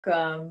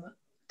welcome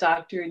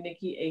Dr.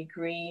 Nikki A.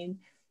 Greene,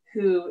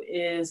 who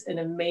is an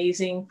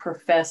amazing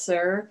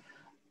professor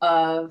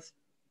of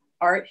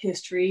art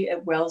history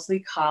at Wellesley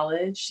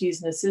College.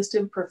 She's an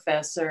assistant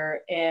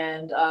professor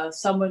and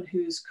someone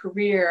whose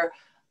career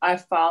I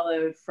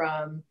followed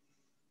from,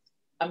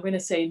 I'm going to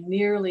say,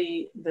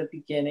 nearly the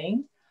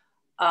beginning.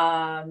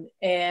 Dr.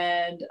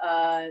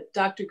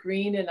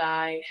 Greene and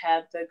I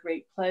had the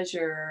great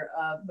pleasure,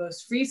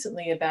 most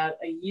recently about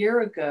a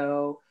year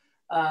ago,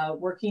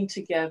 working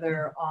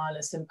together on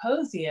a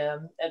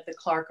symposium at the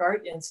Clark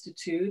Art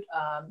Institute,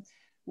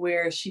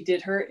 where she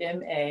did her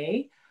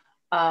MA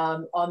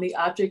on the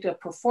object of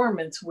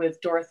performance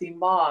with Dorothy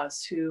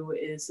Moss, who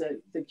is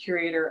the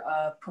curator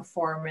of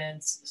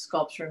performance,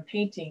 sculpture, and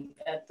painting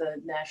at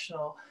the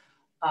National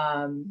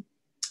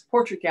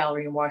Portrait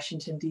Gallery in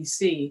Washington,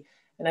 D.C.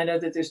 And I know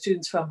that there's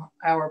students from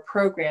our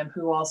program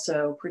who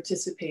also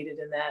participated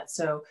in that.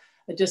 So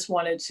I just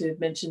wanted to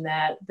mention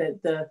that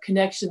the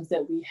connections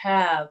that we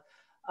have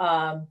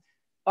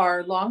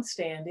are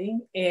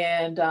longstanding,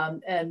 and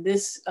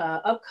this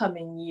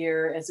upcoming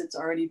year, as it's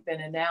already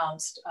been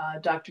announced,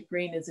 Dr.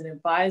 Greene is an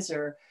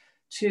advisor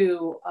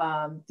to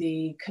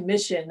the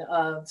commission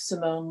of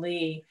Simone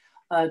Lee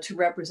to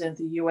represent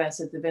the U.S.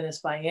 at the Venice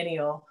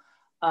Biennial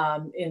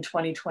in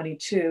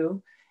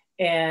 2022,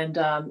 and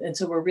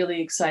so we're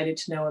really excited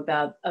to know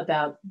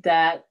about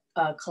that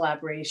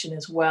collaboration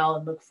as well,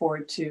 and look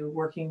forward to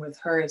working with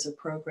her as a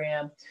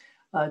program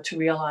to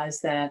realize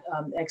that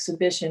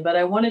exhibition. But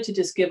I wanted to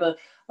just give a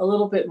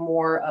little bit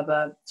more of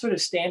a sort of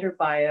standard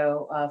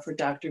bio for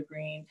Dr.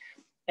 Greene.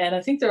 And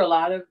I think there are a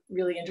lot of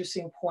really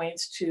interesting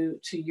points to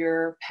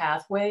your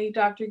pathway,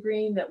 Dr.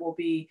 Greene, that will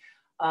be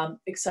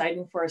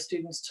exciting for our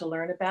students to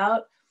learn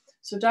about.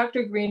 So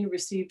Dr. Greene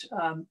received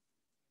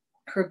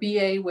her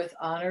BA with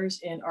honors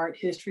in art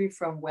history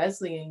from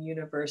Wesleyan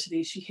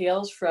University. She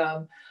hails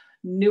from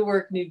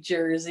Newark, New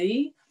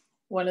Jersey,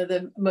 one of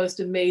the most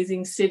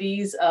amazing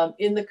cities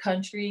in the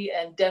country,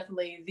 and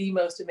definitely the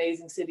most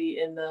amazing city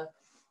in the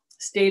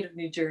state of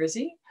New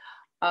Jersey.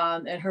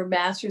 And her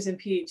master's and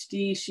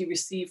PhD she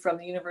received from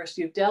the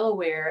University of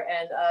Delaware.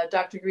 And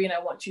Dr. Greene, I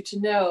want you to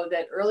know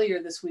that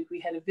earlier this week we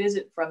had a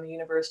visit from the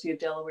University of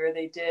Delaware.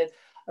 They did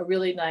a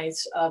really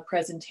nice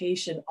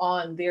presentation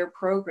on their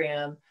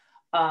program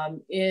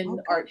in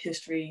art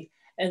history.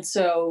 And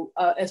so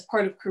as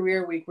part of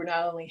Career Week, we're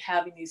not only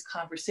having these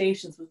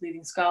conversations with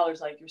leading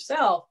scholars like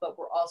yourself, but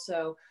we're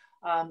also,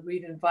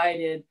 we've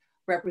invited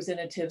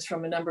representatives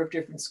from a number of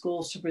different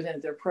schools to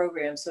present their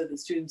programs so that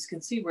students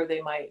can see where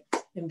they might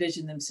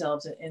envision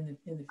themselves in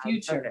the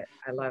future.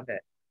 I love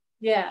it.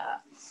 Yeah.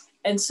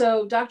 And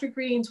so Dr.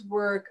 Greene's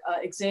work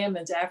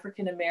examines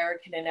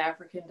African-American and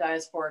African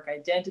diasporic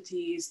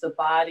identities, the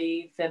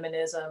body,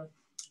 feminism,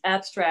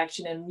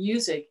 abstraction, and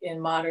music in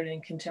modern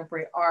and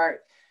contemporary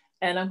art.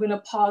 And I'm going to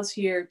pause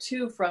here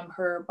too from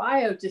her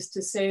bio just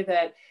to say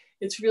that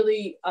it's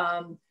really,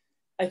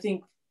 I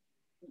think,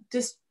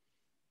 just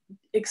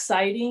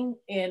exciting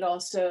and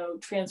also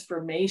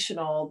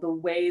transformational the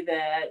way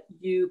that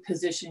you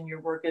position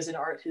your work as an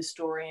art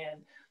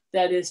historian.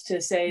 That is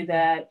to say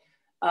that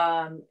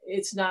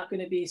it's not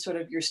going to be sort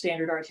of your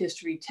standard art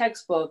history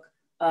textbook,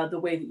 the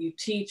way that you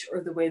teach or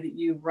the way that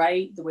you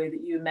write, the way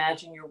that you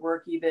imagine your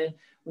work, even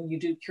when you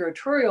do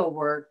curatorial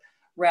work.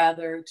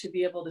 Rather, to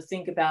be able to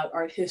think about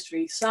art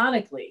history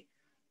sonically,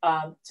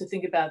 to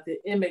think about the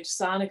image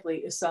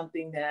sonically is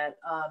something that,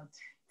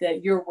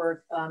 that your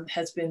work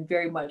has been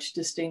very much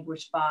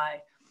distinguished by.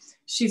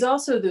 She's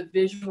also the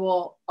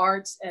visual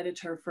arts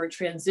editor for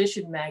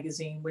Transition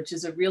magazine, which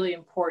is a really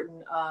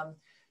important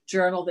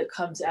journal that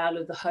comes out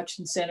of the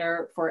Hutchins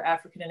Center for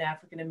African and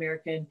African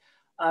American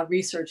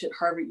Research at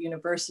Harvard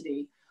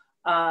University.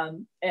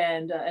 And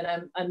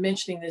I'm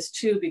mentioning this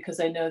too because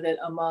I know that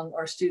among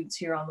our students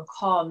here on the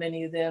call,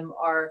 many of them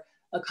are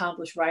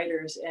accomplished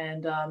writers,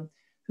 and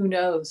who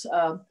knows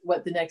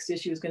what the next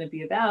issue is going to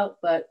be about,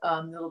 but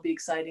it'll be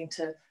exciting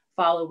to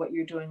follow what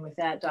you're doing with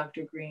that,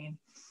 Dr. Greene.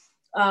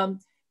 And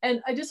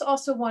I just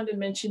also wanted to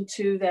mention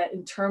too that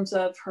in terms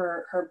of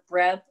her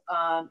breadth,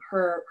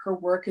 her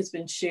work has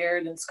been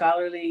shared in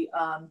scholarly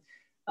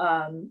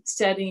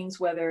settings,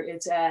 whether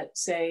it's at,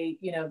 say,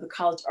 the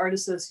College Art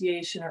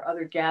Association or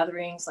other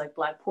gatherings like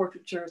Black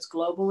Portraitures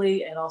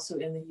globally and also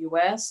in the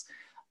US.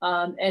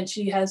 And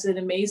she has an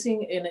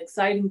amazing and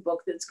exciting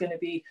book that's going to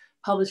be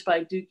published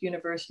by Duke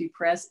University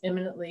Press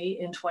imminently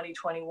in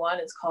 2021.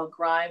 It's called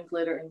Grime,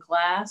 Glitter, and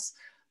Glass,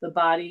 The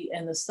Body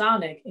and the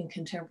Sonic in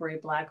Contemporary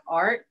Black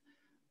Art.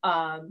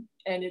 And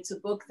it's a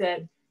book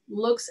that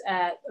looks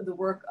at the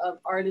work of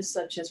artists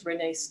such as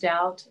Renée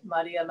Stout,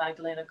 María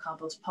Magdalena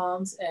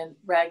Campos-Pons, and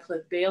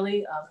Radcliffe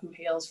Bailey, who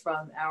hails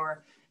from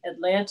our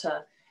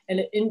Atlanta. And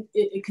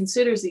it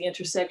considers the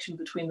intersection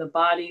between the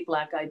body,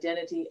 Black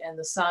identity, and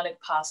the sonic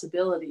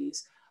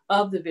possibilities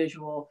of the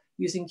visual,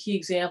 using key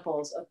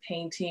examples of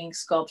painting,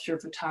 sculpture,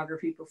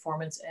 photography,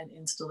 performance, and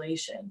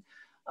installation.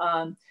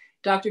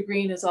 Dr.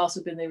 Greene has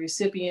also been the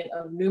recipient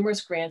of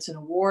numerous grants and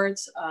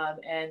awards,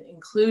 and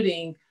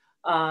including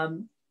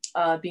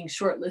being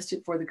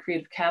shortlisted for the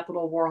Creative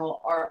Capital World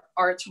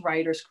Arts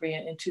Writers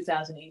Grant in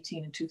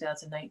 2018 and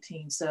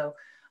 2019. So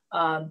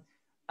I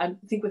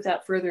think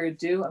without further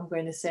ado, I'm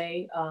going to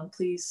say,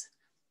 please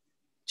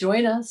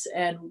join us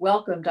and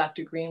welcome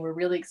Dr. Greene. We're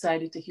really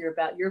excited to hear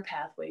about your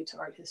pathway to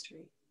art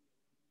history.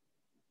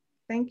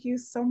 Thank you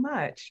so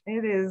much.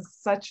 It is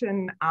such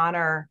an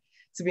honor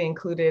to be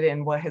included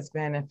in what has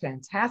been a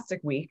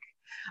fantastic week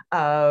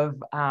of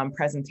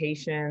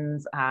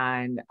presentations.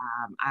 And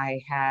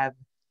I have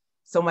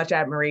so much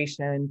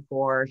admiration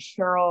for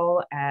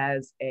Grrrl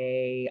as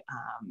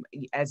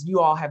you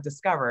all have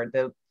discovered,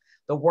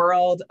 the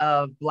world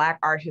of Black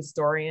art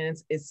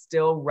historians is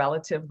still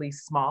relatively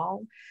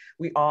small.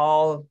 We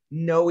all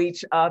know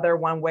each other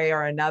one way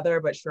or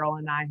another, but Grrrl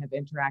and I have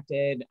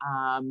interacted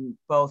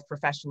both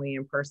professionally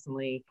and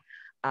personally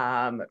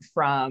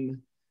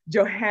from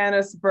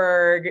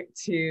Johannesburg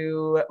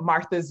to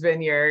Martha's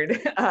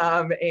Vineyard.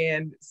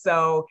 And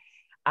so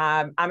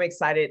I'm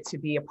excited to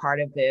be a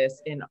part of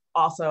this. And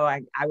also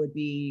I would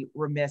be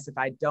remiss if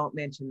I don't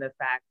mention the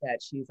fact that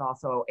she's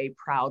also a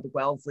proud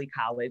Wellesley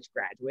College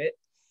graduate.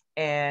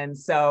 And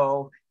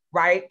so,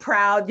 right,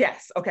 proud,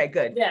 yes, okay,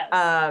 good. Yes.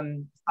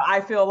 I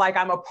feel like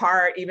I'm a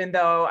part, even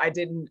though I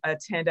didn't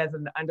attend as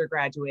an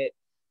undergraduate,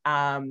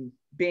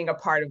 being a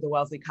part of the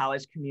Wellesley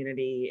College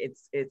community,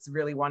 it's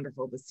really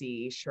wonderful to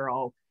see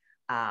Grrrl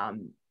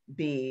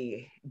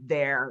be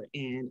there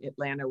in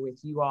Atlanta with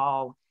you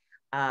all.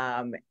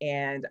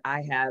 And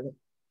I have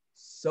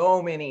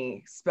so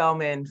many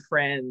Spelman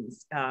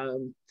friends,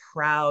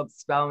 proud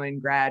Spelman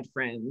grad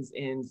friends.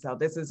 And so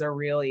this is a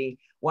really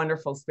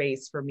wonderful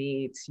space for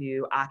me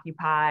to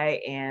occupy.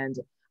 And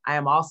I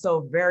am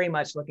also very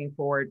much looking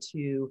forward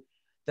to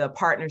the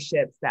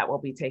partnerships that will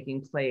be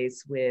taking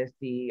place with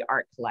the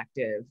Art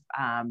Collective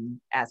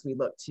as we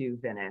look to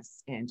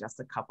Venice in just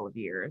a couple of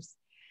years,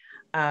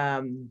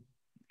 a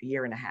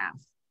year and a half,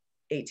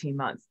 18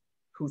 months,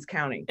 who's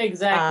counting?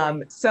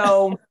 Exactly.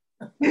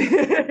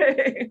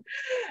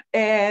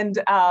 And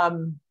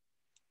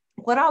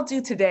what I'll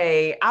do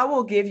today, I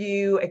will give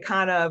you a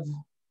kind of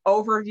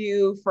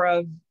overview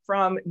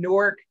from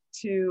Newark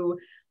to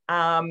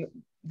the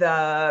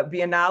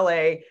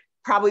Biennale.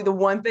 Probably the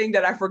one thing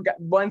that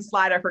one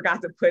slide I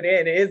forgot to put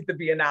in is the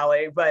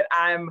Biennale, but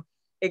I'm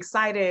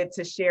excited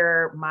to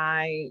share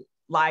my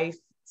life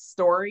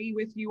story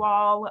with you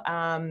all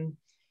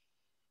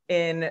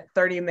in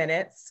 30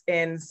 minutes.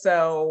 And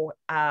so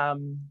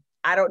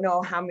I don't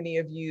know how many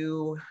of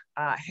you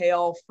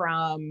hail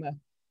from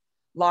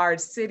large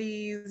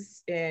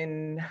cities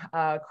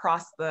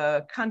across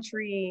the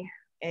country.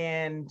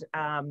 And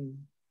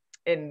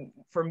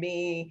for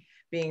me,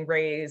 being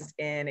raised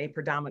in a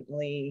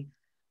predominantly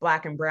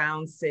Black and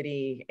brown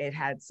city, it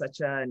had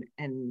such an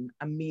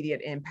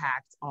immediate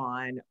impact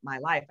on my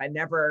life. I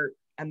never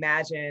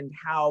imagined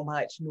how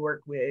much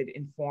Newark would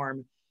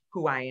inform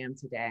who I am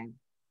today.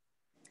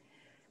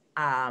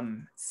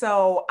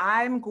 So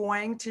I'm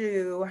going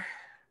to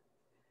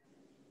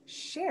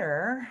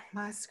share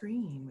my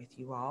screen with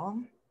you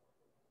all.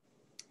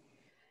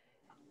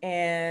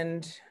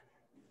 And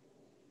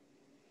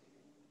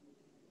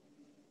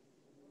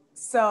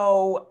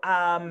so,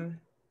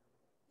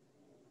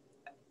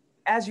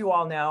 as you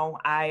all know,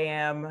 I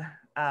am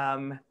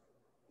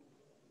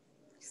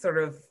sort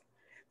of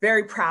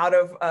very proud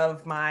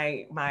of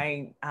my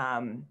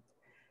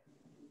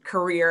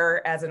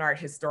career as an art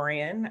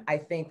historian. I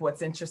think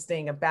what's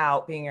interesting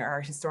about being an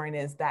art historian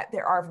is that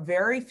there are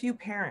very few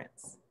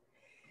parents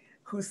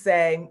who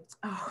say,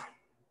 oh,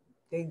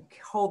 they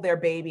hold their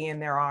baby in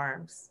their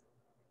arms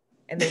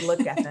and they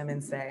look at them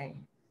and say,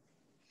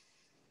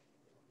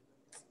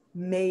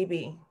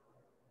 maybe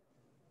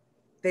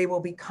they will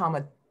become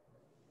a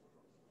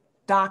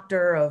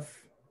doctor of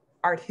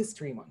art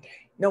history one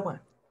day. No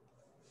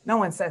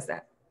one says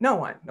that. No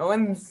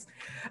one's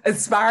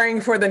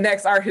aspiring for the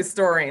next art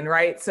historian,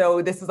 right?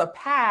 So this is a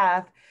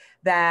path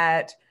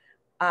that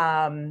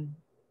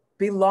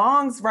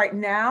belongs right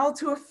now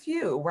to a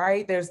few,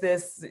 right? There's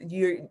this,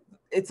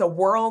 it's a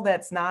world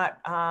that's not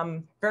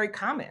very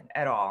common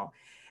at all.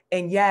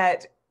 And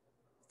yet,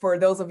 for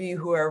those of you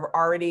who have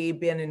already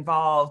been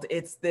involved,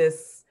 it's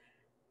this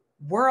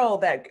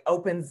world that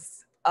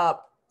opens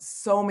up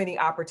so many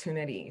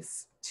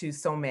opportunities to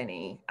so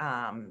many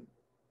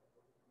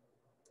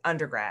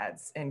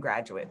undergrads and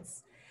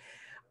graduates.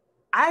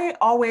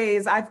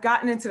 I've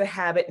gotten into the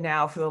habit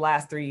now for the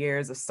last 3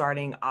 years of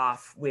starting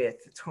off with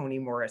Toni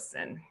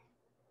Morrison.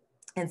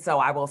 And so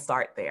I will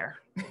start there.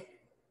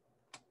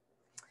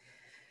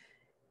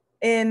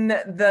 In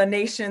the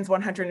nation's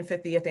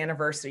 150th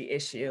anniversary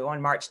issue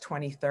on March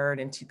 23rd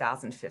in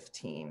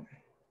 2015,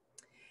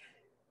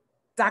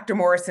 Dr.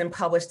 Morrison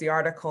published the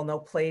article, "No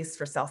Place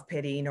for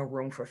Self-Pity, No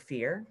Room for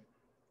Fear."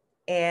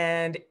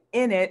 And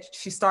in it,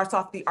 she starts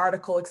off the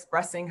article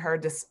expressing her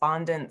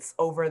despondence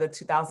over the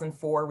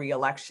 2004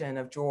 re-election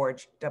of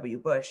George W.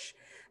 Bush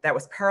that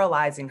was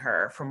paralyzing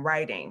her from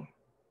writing.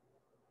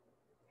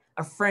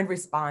 A friend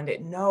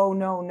responded, no,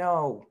 no,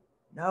 no,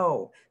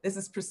 no. This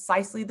is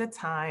precisely the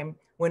time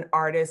when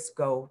artists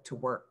go to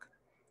work.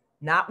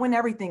 not when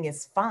everything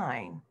is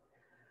fine,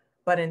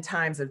 but in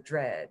times of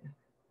dread.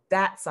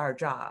 That's our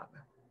job.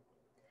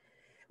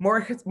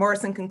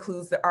 Morrison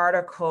concludes the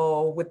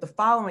article with the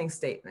following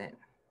statement: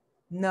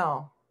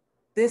 no,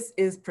 this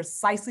is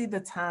precisely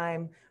the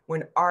time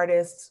when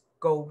artists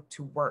go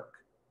to work.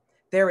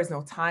 There is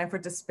no time for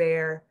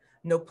despair,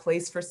 no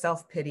place for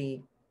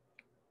self-pity,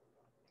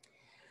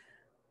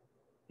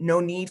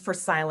 no need for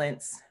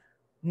silence,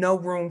 no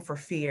room for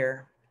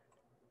fear.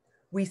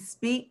 We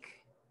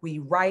speak, we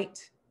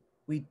write,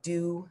 we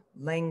do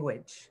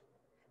language.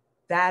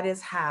 That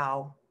is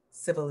how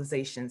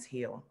civilizations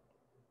heal.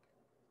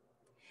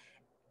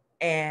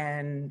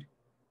 And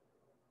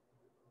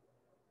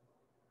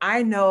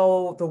I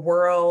know the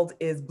world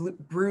is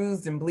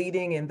bruised and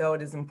bleeding, and though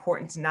it is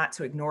important not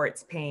to ignore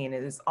its pain,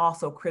 it is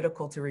also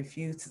critical to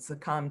refuse to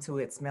succumb to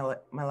its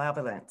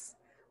malevolence.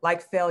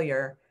 Like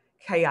failure,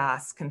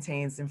 chaos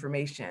contains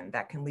information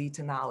that can lead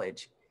to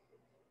knowledge,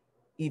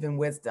 even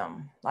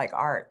wisdom, like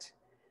art.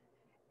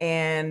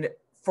 And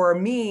for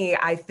me,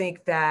 I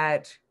think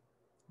that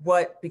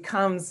what's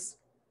become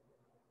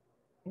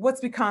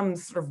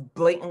sort of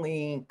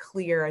blatantly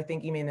clear, I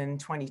think even in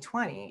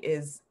 2020,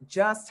 is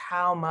just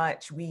how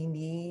much we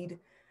need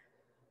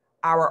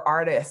our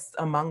artists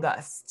among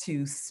us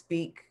to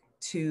speak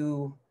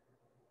to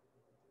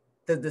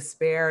the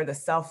despair, the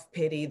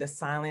self-pity, the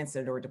silence,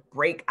 in order to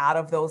break out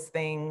of those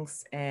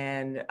things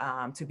and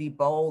to be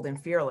bold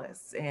and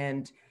fearless.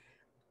 And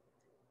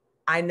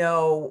I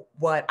know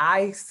what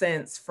I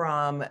sense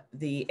from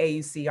the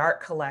AUC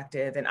Art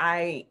Collective, and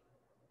I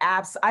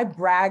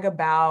brag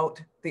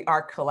about the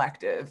Art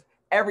Collective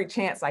every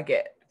chance I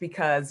get,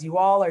 because you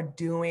all are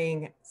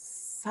doing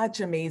such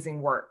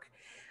amazing work.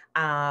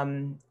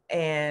 And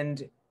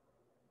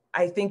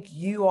I think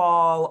you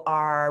all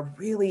are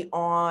really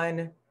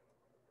on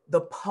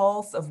the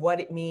pulse of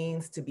what it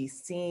means to be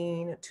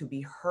seen, to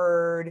be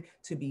heard,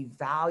 to be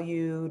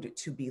valued,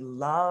 to be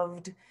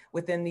loved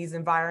within these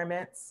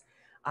environments,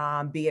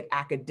 be it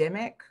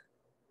academic,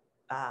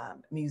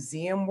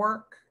 museum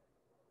work,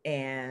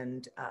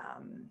 and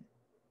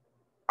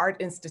art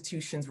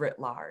institutions writ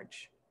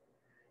large.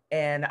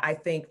 And I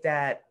think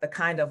that the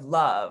kind of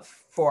love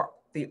for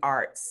the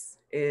arts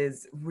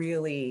is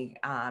really,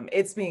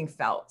 it's being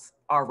felt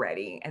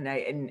already.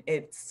 And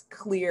it's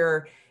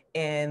clear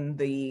in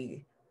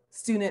the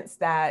students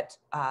that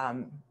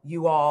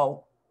you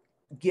all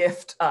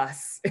gift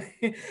us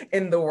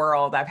in the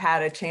world. I've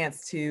had a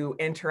chance to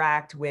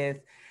interact with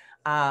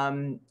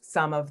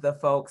some of the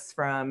folks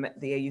from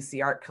the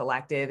AUC Art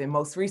Collective, and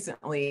most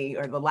recently,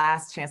 or the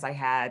last chance I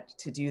had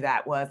to do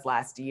that was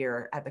last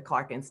year at the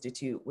Clark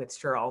Institute with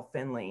Cheryl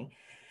Finley.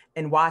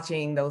 And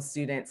watching those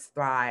students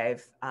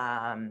thrive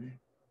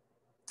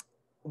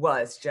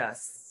was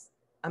just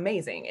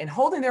amazing, and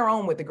holding their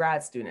own with the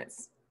grad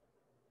students.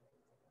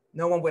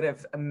 No one would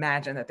have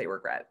imagined that they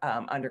were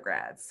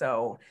undergrads.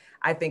 So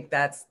I think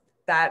that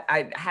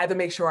I had to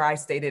make sure I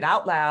stated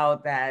out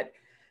loud that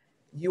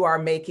you are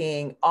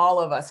making all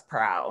of us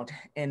proud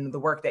in the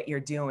work that you're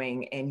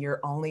doing, and you're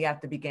only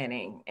at the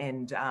beginning,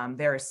 and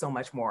there is so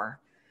much more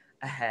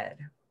ahead.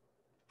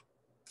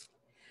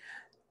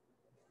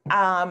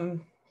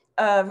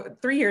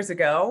 3 years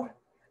ago,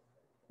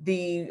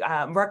 the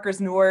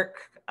Rutgers Newark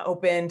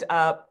opened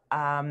up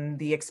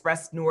the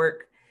Express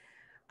Newark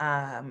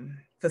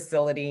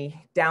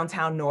facility,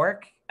 downtown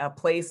Newark, a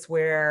place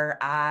where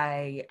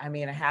I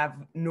have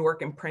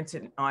Newark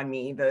imprinted on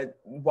me, the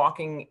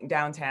walking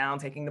downtown,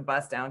 taking the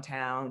bus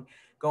downtown,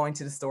 going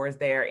to the stores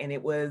there. And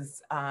it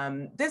was,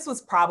 this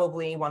was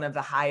probably one of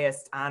the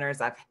highest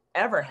honors I've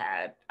ever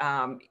had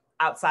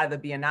outside the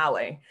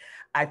Biennale.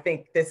 I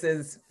think this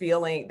is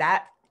feeling,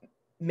 that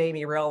made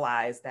me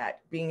realize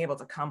that being able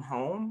to come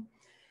home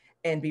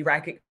and be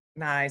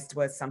recognized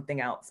was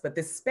something else. But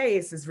this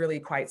space is really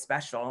quite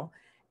special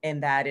in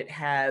that it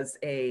has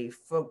a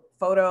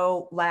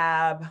photo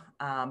lab,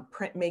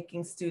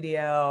 printmaking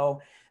studio.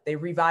 They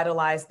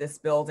revitalized this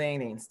building.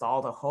 They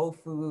installed a Whole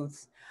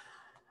Foods.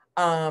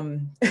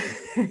 But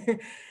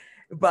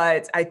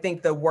I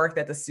think the work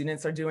that the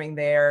students are doing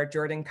there,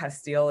 Jordan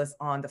Castile is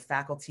on the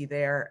faculty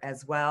there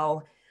as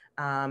well.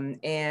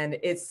 And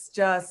it's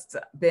just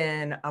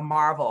been a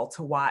marvel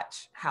to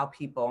watch how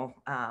people,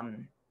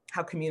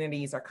 how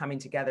communities are coming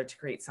together to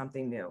create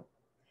something new.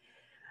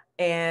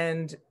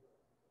 And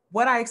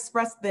what I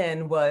expressed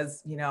then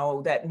was,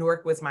 that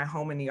Newark was my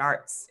home in the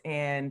arts.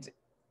 And,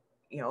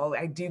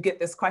 I do get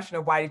this question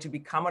of why did you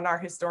become an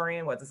art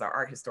historian? What does our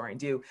art historian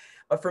do?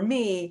 But for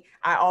me,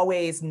 I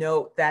always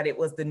note that it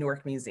was the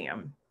Newark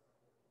Museum.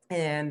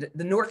 And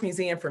the Newark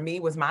Museum for me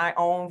was my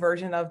own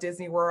version of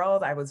Disney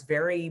World. I was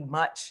very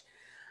much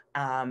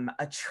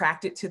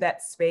attracted to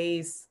that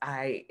space.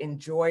 I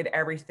enjoyed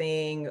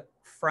everything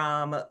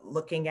from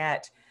looking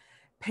at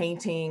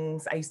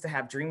paintings. I used to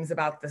have dreams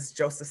about this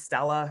Joseph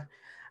Stella.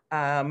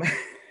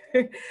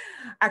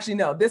 Actually,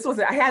 no, this was,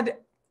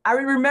 I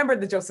remember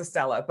the Joseph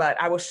Stella, but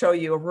I will show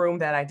you a room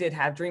that I did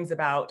have dreams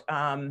about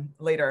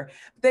later.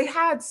 They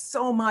had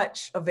so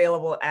much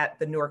available at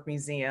the Newark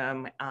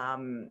Museum,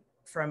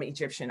 from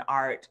Egyptian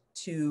art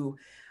to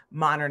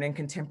modern and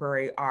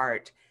contemporary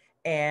art.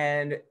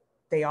 And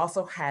they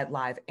also had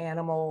live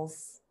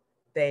animals.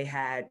 They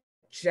had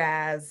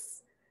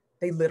jazz.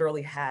 They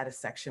literally had a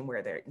section where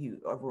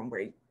a room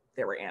where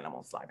there were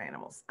animals, live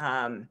animals,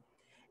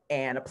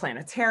 and a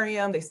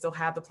planetarium. They still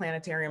have the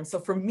planetarium. So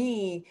for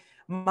me,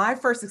 my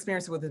first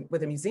experience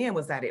with a museum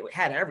was that it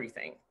had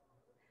everything.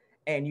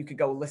 And you could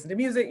go listen to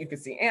music, you could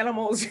see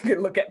animals, you could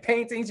look at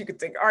paintings, you could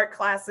take art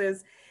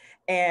classes.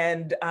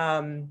 And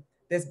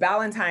this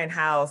Ballantine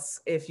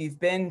House, if you've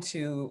been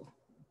to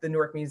the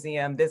Newark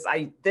Museum, this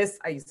I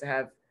used to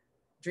have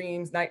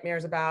dreams,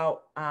 nightmares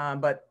about,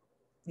 but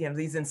you know,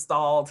 these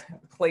installed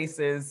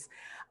places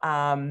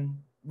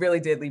really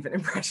did leave an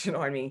impression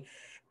on me.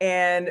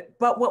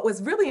 But what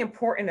was really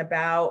important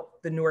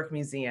about the Newark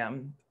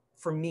Museum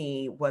for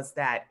me was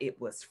that it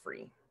was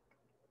free.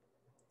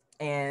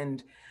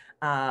 And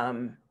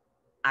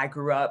I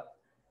grew up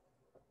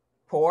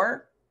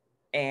poor,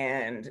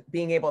 and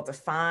being able to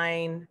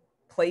find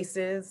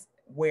places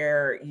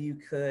where you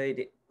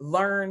could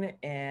learn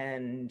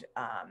and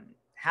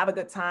have a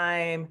good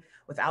time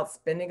without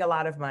spending a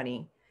lot of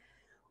money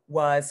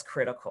was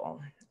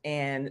critical.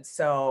 And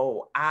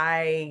so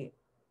I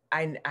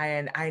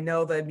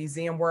know the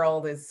museum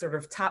world is sort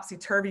of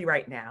topsy-turvy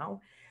right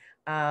now,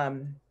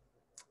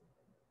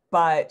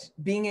 but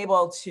being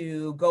able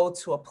to go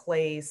to a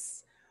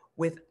place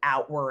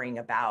without worrying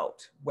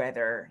about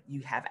whether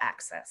you have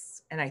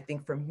access. And I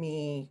think for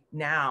me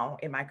now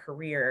in my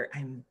career,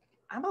 I'm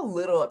a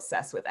little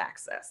obsessed with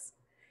access.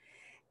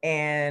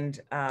 And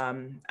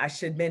I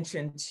should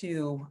mention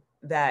too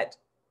that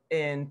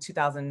in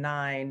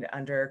 2009,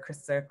 under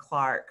Krista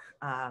Clark,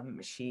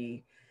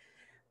 she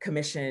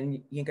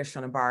commissioned Yinka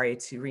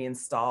Shonibari to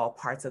reinstall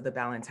parts of the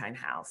Ballantine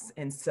House.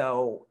 And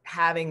so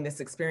having this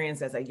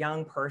experience as a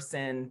young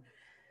person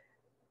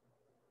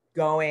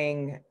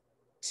going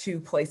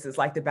to places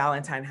like the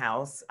Ballantine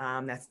House,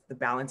 that's the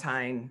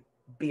Ballantine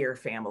beer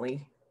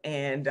family,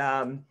 and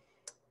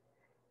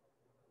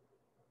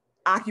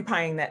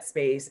occupying that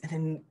space, and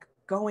then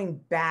going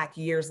back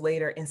years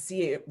later and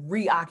see it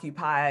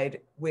reoccupied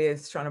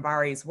with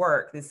Shonibari's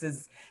work. This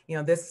is, you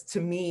know, this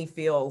to me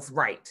feels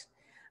right.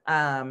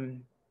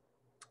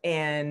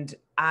 And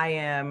I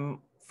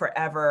am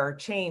forever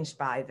changed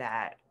by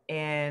that.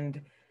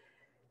 And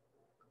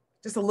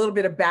just a little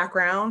bit of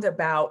background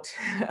about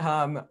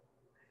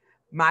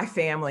my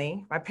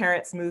family. My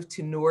parents moved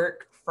to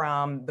Newark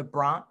from the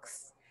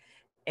Bronx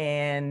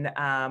in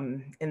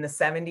the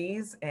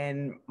 70s,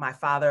 and my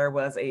father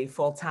was a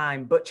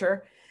full-time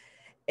butcher.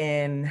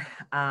 And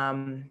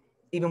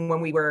even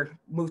when we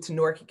moved to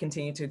Newark, he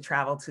continued to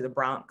travel to the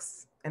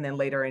Bronx and then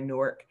later in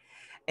Newark.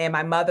 And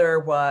my mother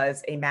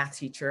was a math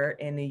teacher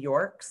in New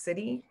York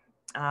City,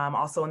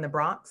 also in the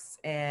Bronx.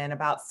 And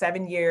about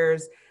 7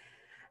 years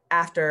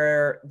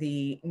after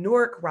the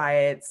Newark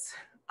riots,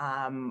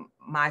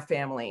 my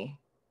family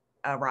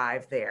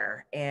arrived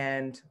there.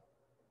 And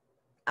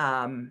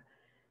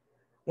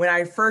when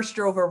I first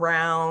drove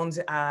around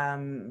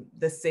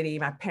the city,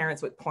 my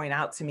parents would point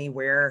out to me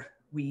where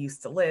we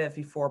used to live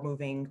before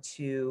moving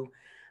to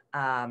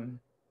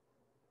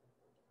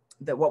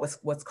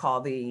what's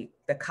called the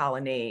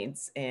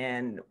colonnades.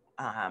 And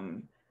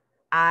I'm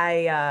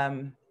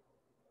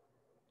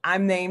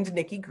named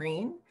Nikki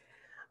Greene.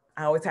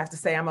 I always have to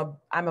say I'm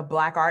a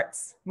Black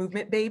arts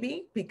movement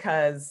baby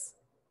because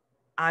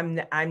I'm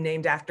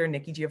named after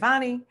Nikki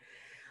Giovanni.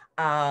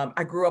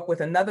 I grew up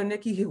with another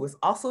Nikki who was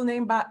also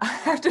named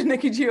after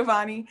Nikki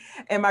Giovanni,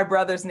 and my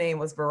brother's name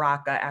was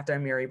Baraka after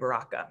Amiri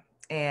Baraka.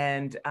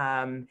 And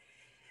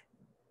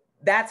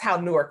that's how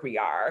Newark we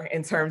are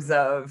in terms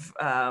of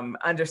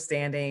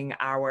understanding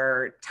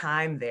our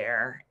time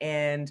there.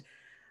 And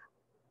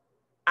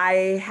I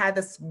had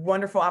this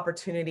wonderful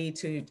opportunity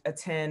to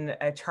attend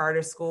a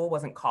charter school. It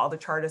wasn't called a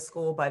charter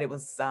school, but it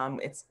was,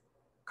 it's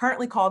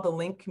currently called the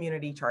Link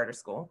Community Charter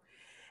School.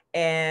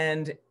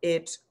 And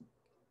it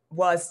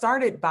was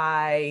started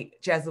by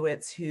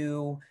Jesuits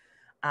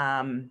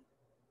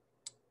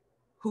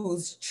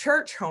whose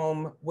church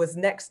home was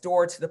next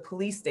door to the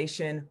police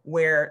station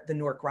where the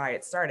Newark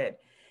riot started.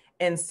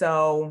 And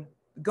so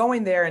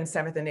going there in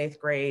 7th and 8th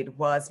grade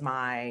was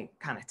my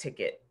kind of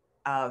ticket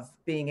of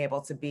being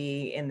able to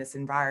be in this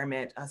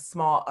environment of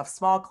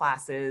small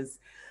classes,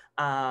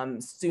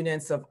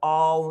 students of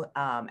all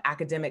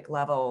academic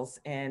levels,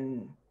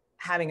 and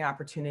having an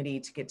opportunity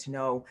to get to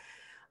know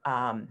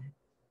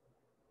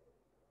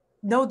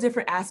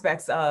different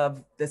aspects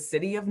of the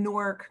city of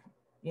Newark,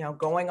 you know,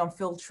 going on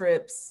field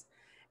trips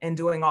and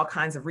doing all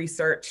kinds of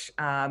research.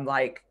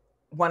 Like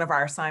one of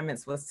our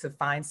assignments was to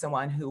find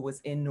someone who was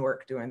in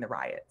Newark during the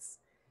riots.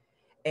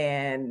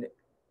 And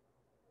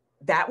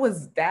that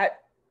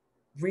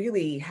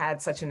really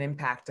had such an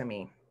impact on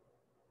me.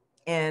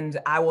 And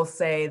I will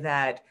say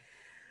that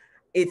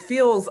it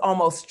feels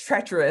almost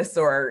treacherous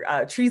or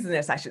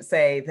treasonous, I should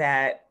say,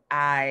 that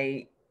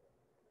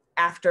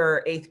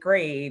after 8th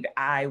grade,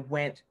 I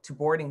went to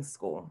boarding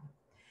school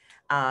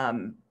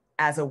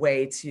as a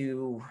way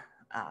to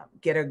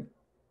get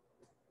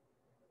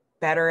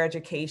better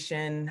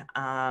education.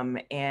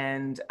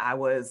 And I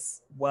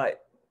was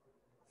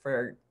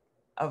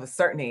of a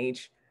certain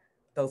age,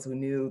 those who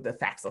knew the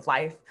facts of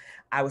life,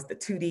 I was the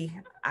Tootie.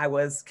 I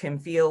was Kim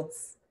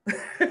Fields,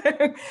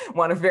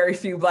 one of very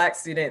few Black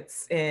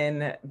students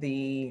in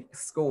the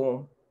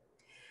school.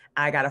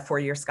 I got a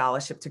 4-year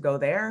scholarship to go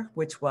there,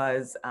 which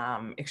was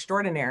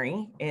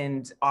extraordinary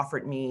and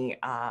offered me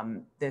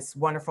this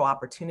wonderful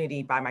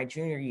opportunity by my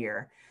junior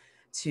year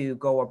to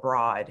go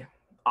abroad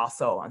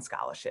also on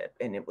scholarship.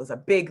 And it was a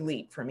big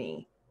leap for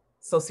me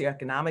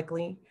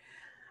socioeconomically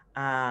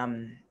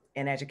and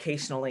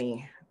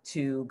educationally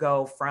to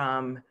go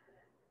from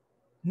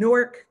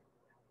Newark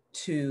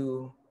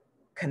to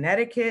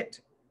Connecticut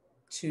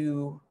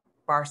to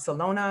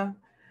Barcelona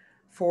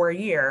for a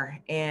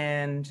year,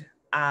 and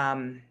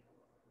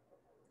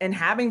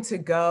having to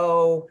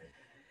go,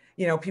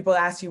 you know, people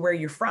ask you where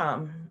you're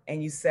from,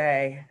 and you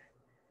say,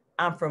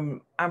 I'm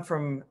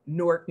from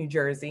Newark, New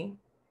Jersey.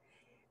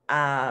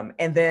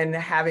 And then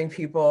having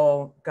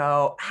people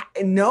go,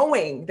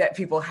 knowing that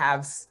people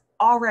have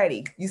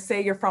already, you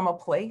say you're from a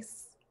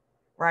place,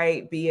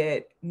 right? Be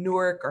it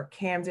Newark or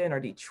Camden or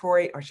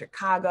Detroit or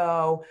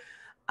Chicago,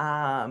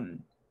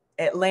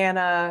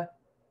 Atlanta,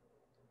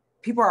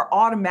 people are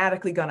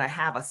automatically gonna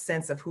have a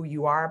sense of who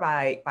you are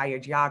by your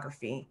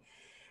geography.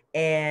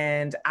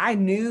 And I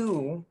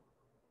knew,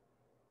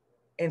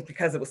 and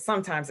because it was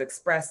sometimes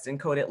expressed in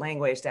coded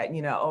language, that,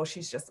 you know, oh,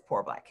 she's just a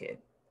poor Black kid.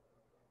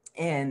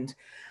 And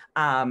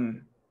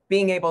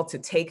being able to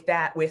take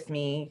that with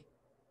me,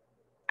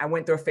 I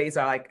went through a phase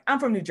where I'm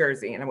from New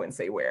Jersey, and I wouldn't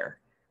say where,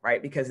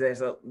 right? Because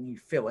you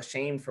feel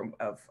ashamed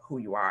of who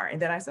you are.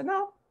 And then I said,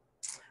 no,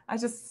 I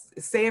just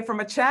say it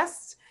from a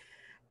chest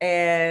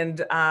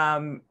and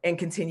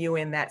continue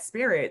in that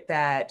spirit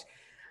that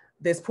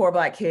this poor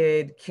Black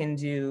kid can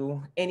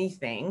do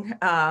anything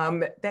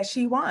that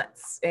she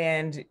wants.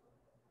 And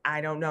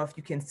I don't know if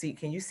you can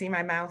you see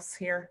my mouse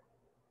here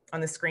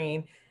on the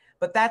screen?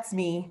 But that's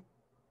me.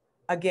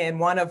 Again,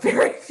 one of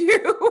very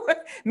few,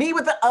 me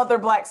with the other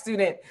Black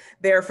student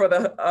there for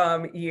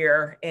the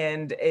year.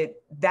 And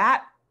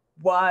that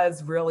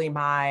was really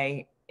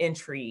my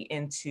entry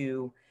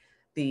into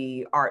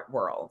the art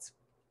world.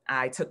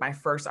 I took my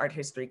first art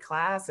history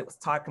class. It was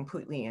taught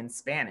completely in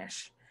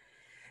Spanish.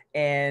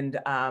 And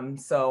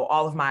so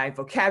all of my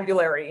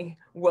vocabulary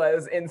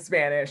was in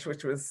Spanish,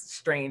 which was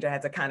strange. I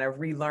had to kind of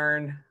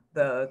relearn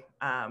the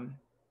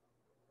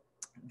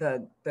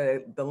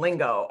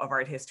lingo of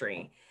art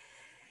history.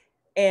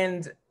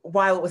 And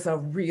while it was a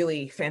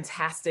really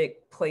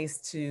fantastic place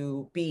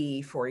to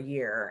be for a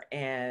year,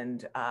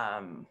 and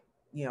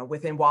you know,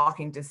 within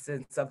walking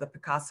distance of the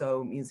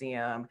Picasso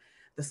Museum,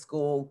 the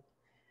school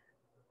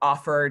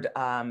offered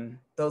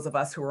those of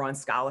us who were on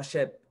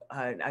scholarship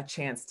a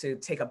chance to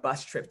take a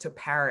bus trip to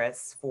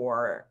Paris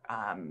for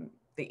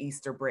the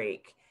Easter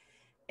break.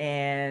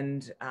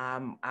 And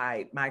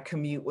my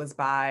commute was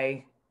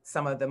by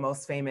some of the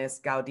most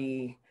famous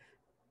Gaudí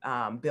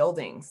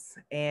buildings.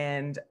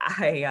 And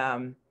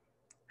I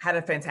had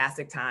a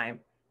fantastic time.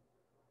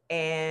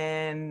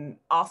 And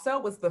also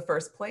it was the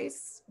first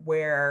place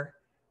where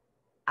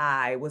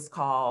I was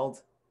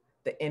called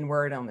the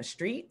N-word on the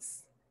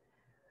streets,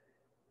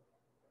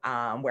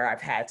 where I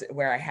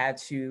had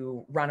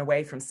to run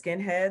away from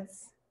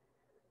skinheads,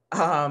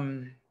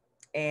 or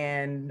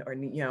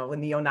you know,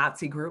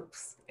 neo-Nazi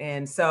groups.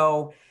 And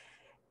so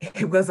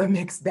it was a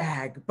mixed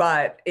bag,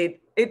 but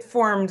it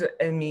formed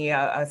in me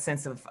a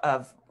sense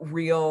of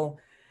real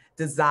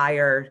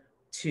desire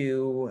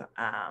to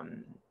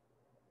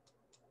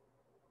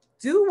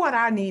do what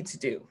I need to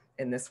do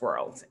in this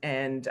world.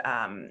 And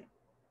I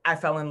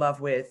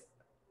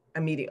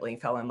immediately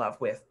fell in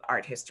love with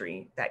art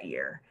history that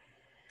year.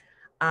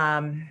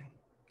 Some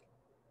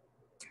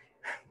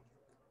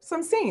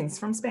scenes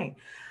from Spain.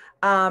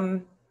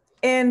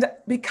 And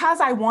because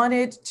I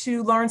wanted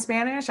to learn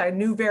Spanish, I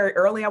knew very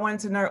early I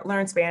wanted to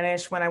learn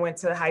Spanish when I went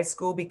to high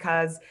school,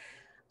 because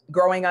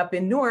growing up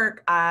in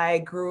Newark,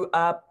 I grew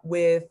up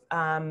with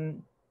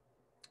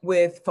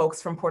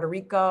folks from Puerto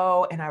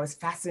Rico, and I was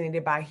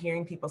fascinated by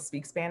hearing people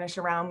speak Spanish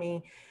around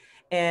me.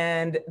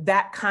 And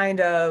that kind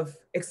of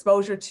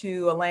exposure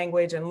to a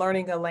language and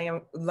learning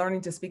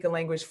to speak a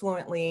language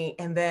fluently,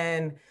 and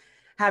then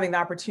having the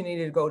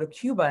opportunity to go to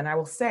Cuba. And I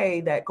will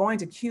say that going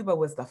to Cuba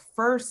was the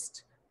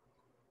first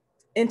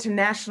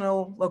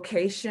international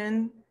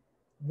location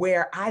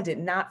where I did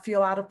not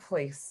feel out of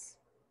place.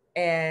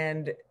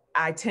 And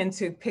I tend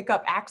to pick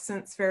up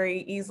accents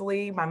very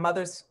easily. My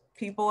mother's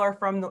people are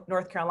from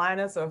North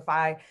Carolina, so if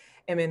I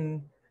am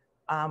in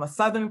a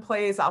Southern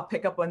place, I'll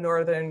pick up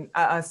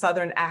a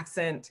Southern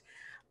accent.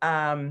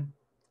 And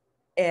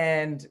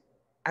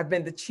I've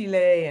been to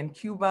Chile and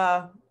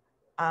Cuba,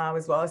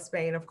 as well as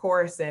Spain, of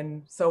course.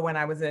 And so when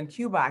I was in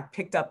Cuba, I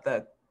picked up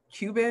the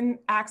Cuban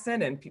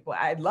accent, and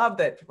I love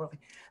that. People were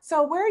like,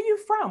 so where are you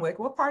from? Like,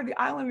 what part of the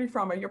island are you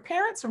from? Are your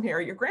parents from here?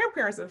 Are your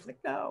grandparents? I was like,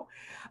 no.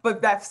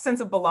 But that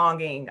sense of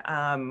belonging,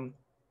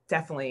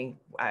 definitely,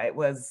 it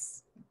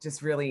was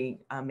just really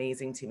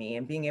amazing to me.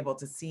 And being able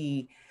to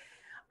see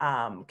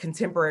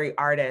contemporary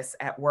artists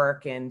at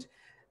work. And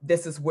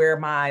this is where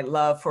my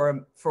love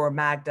for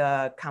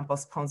Magda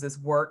Campos-Pons's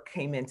work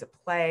came into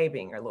play,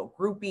 being her little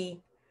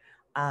groupie.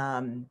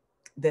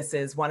 This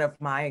is one of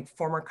my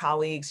former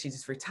colleagues. She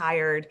just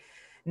retired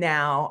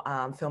now,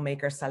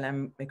 filmmaker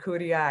Salem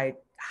Mekuria. I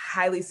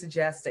highly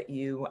suggest that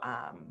you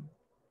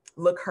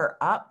look her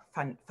up.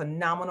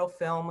 Phenomenal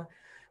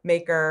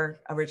filmmaker,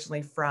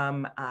 originally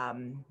from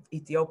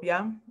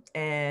Ethiopia.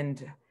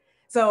 And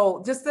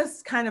so just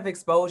this kind of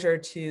exposure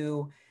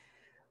to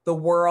the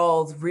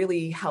world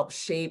really helped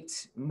shape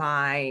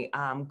my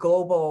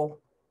global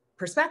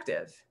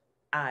perspective.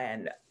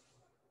 And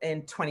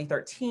in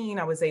 2013,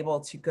 I was able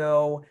to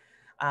go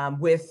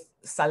with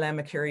Salem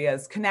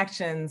Mekuria's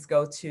connections,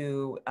 go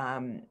to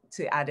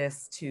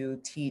Addis to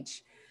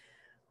teach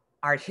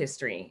art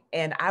history.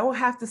 And I will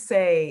have to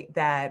say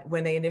that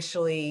when they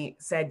initially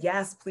said,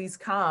 yes, please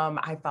come,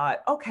 I thought,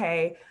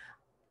 okay,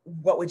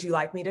 what would you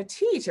like me to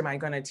teach? Am I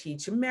going to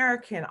teach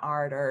American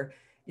art or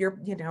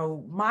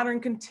modern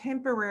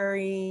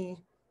contemporary,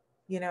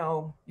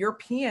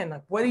 European?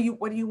 Like, what do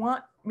you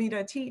want me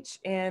to teach?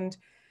 And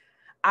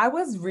I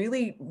was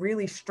really,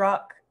 really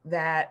struck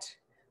that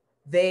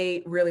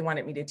they really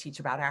wanted me to teach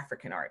about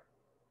African art,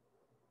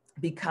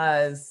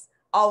 because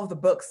all of the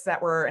books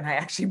that were, and I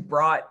actually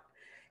brought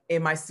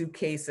in my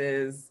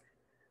suitcases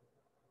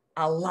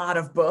a lot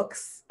of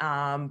books,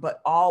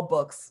 but all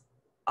books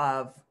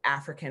of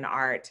African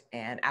art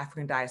and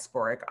African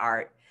diasporic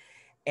art.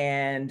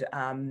 And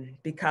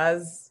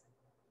because,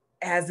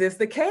 as is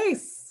the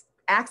case,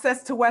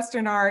 access to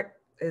Western art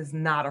is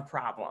not a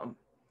problem.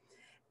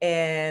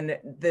 And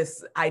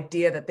this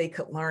idea that they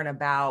could learn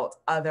about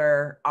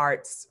other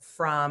arts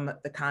from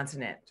the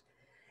continent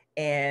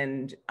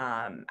and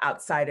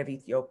outside of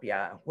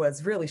Ethiopia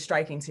was really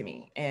striking to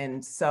me.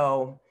 And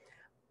so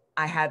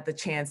I had the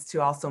chance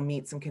to also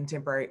meet some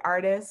contemporary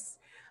artists.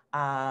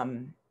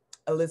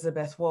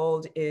 Elizabeth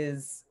Wold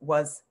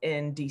was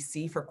in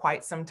DC for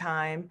quite some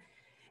time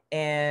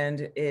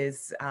and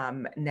is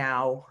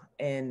now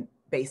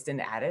based in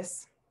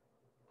Addis.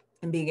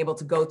 And being able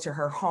to go to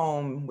her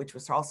home, which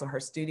was also her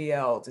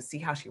studio, to see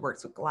how she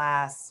works with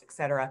glass, et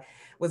cetera,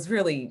 was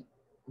really,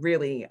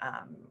 really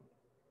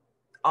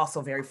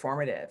also very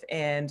formative.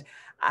 And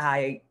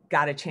I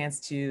got a chance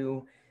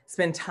to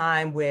spend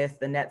time with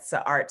the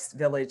Netsa Arts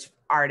Village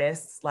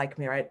artists like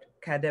Mirat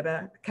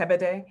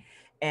Kebede.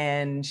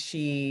 And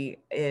she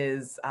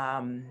is,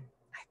 I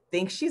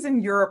think she's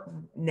in Europe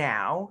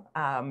now.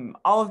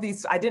 All of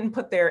these, I didn't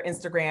put their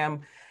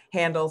Instagram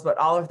handles, but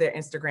all of their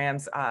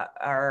Instagrams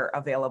are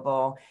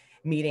available,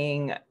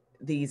 meeting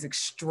these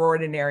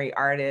extraordinary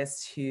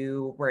artists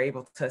who were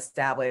able to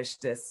establish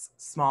this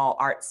small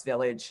arts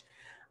village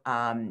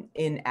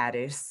in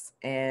Addis.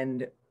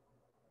 And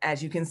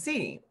as you can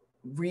see,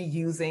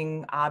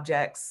 reusing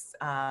objects,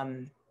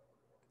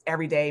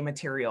 everyday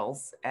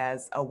materials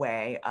as a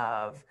way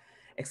of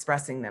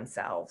expressing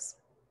themselves.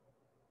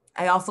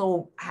 I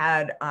also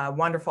had a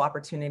wonderful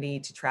opportunity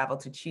to travel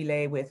to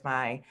Chile with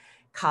my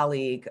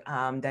colleague,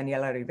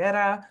 Daniela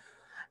Rivera,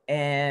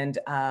 and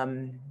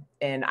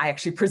I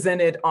actually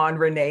presented on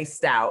Renée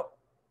Stout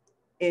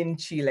in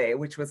Chile,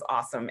 which was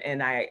awesome.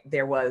 And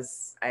there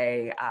was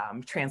a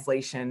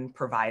translation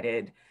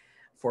provided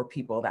for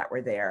people that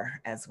were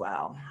there as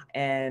well.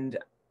 And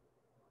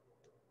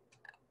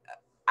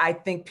I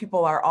think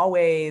people are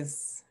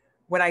always,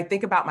 when I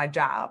think about my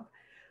job,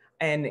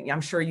 and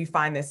I'm sure you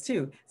find this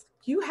too,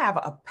 you have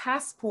a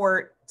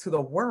passport to the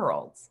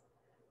world.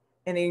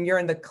 And then you're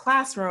in the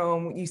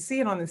classroom, you see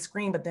it on the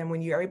screen, but then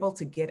when you're able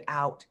to get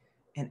out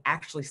and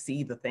actually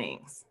see the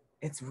things,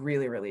 it's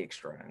really, really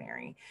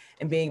extraordinary.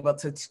 And being able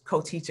to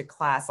co-teach a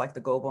class like the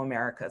Global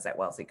Americas at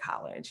Wellesley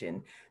College,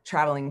 and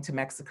traveling to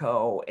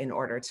Mexico in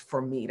order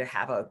for me to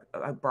have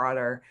a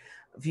broader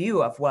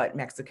view of what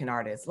Mexican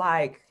art is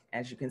like.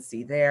 As you can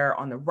see there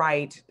on the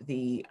right,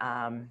 the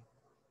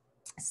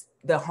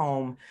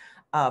home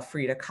of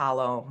Frida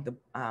Kahlo, the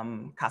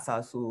Casa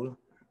Azul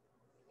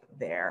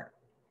there.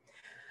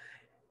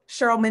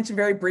 Cheryl mentioned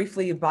very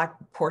briefly Black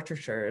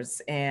portraitures,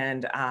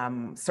 and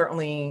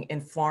certainly in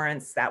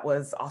Florence, that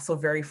was also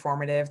very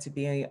formative to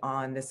be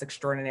on this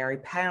extraordinary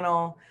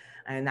panel.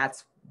 And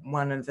that's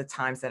one of the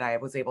times that I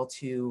was able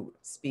to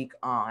speak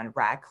on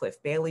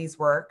Radcliffe Bailey's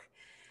work.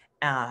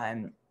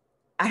 I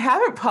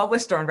haven't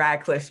published on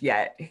Radcliffe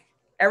yet.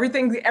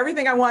 Everything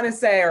I want to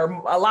say, or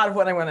a lot of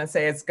what I want to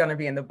say, is going to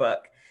be in the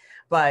book.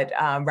 But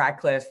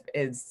Radcliffe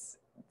is,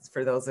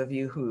 for those of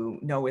you who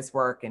know his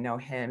work and know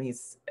him,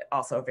 he's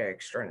also a very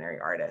extraordinary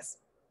artist.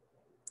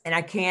 And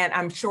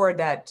I'm sure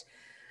that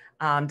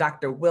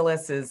Dr.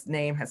 Willis's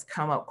name has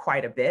come up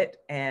quite a bit.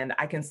 And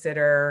I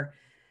consider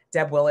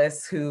Deb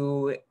Willis,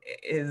 who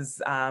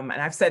is, and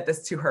I've said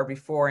this to her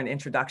before in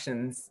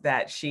introductions,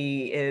 that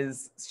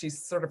she's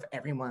sort of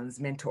everyone's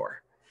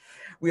mentor.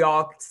 We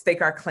all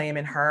stake our claim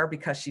in her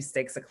because she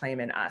stakes a claim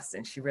in us.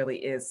 And she really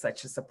is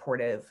such a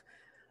supportive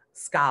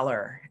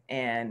scholar.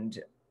 And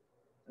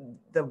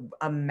the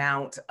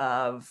amount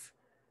of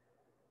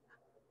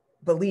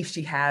belief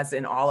she has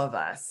in all of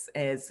us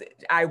is,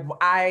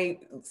 I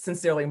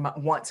sincerely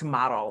want to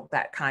model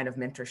that kind of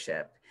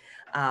mentorship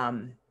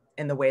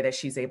in the way that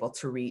she's able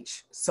to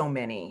reach so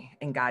many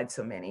and guide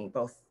so many,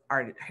 both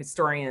art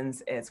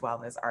historians as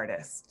well as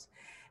artists.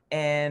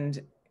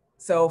 And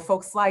so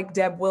folks like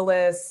Deb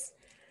Willis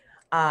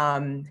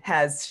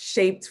has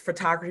shaped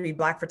photography,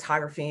 Black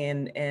photography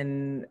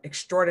in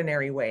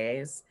extraordinary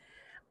ways.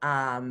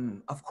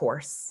 Of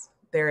course,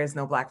 there is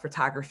no Black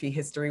photography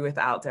history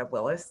without Deb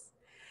Willis.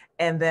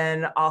 And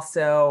then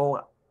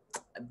also,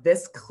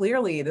 this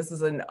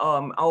is an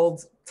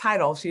old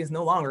title. She is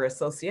no longer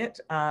associate.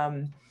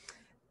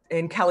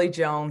 And Kelly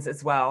Jones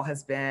as well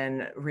has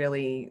been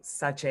really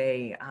such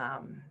a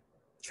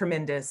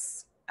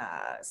tremendous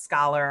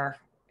scholar.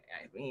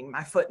 I mean,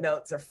 my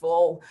footnotes are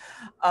full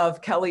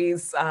of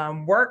Kelly's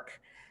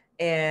work.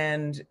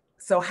 And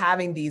so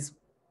having these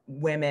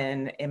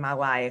women in my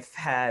life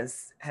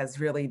has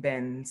really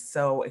been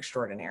so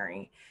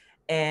extraordinary.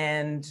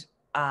 And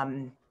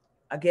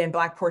again,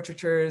 Black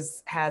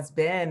Portraitures has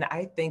been,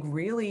 I think,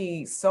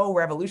 really so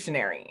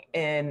revolutionary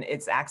in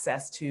its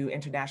access to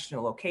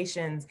international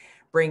locations,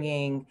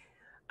 bringing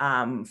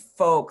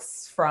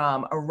folks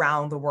from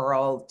around the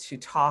world to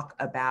talk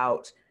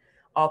about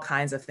all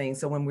kinds of things.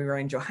 So when we were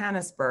in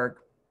Johannesburg,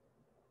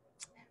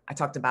 I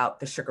talked about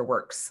the sugar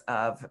works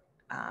of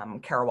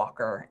Carol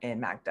Walker and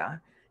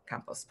Magda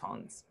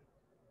Campos-Pons.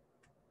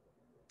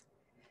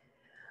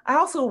 I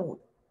also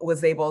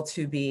was able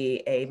to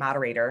be a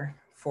moderator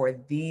for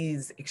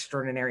these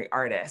extraordinary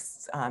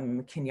artists,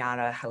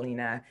 Kenyatta,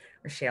 Helena,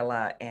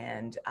 Rachela,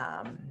 and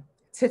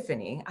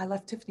Tiffany. I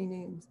left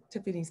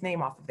Tiffany's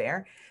name off of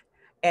there.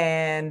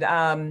 And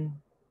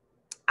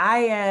I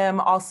am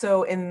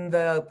also in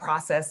the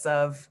process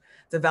of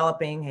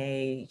developing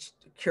doing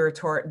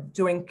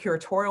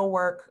curatorial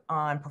work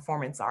on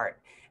performance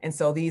art. And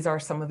so these are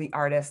some of the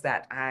artists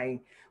that I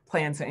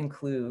plan to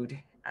include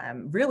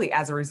really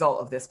as a result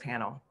of this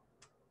panel.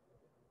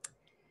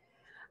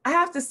 I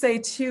have to say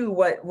too,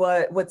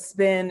 what's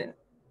been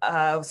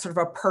sort of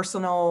a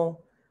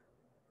personal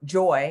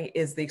joy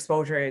is the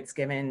exposure it's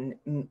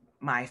given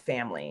my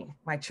family,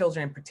 my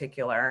children in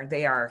particular.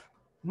 They are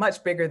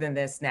much bigger than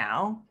this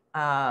now,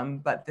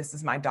 but this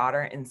is my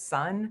daughter and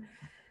son.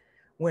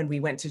 When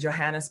we went to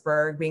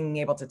Johannesburg, being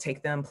able to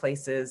take them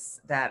places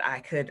that I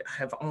could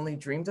have only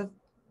dreamed of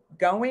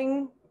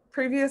going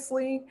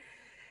previously,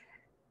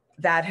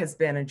 that has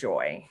been a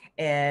joy.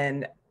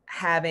 And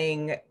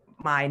having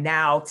my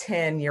now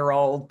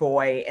 10-year-old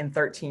boy and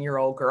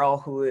 13-year-old girl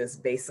who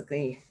is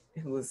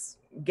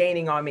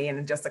gaining on me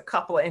and just a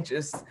couple of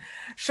inches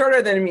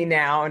shorter than me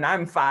now, and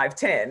I'm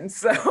 5'10".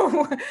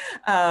 So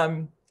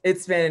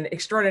it's been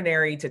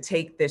extraordinary to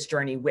take this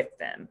journey with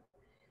them.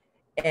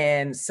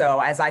 And so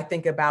as I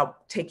think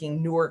about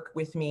taking Newark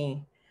with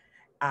me,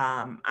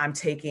 I'm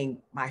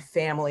taking my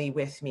family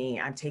with me,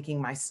 I'm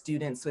taking my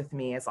students with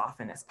me as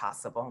often as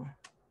possible.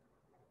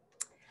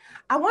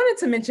 I wanted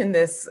to mention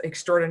this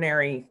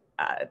extraordinary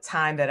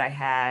time that I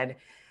had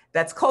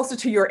that's closer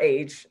to your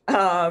age,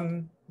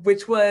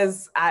 which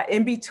was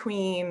in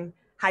between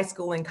high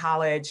school and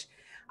college.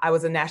 I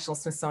was a National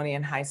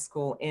Smithsonian High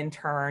School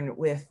intern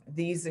with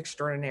these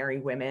extraordinary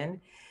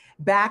women.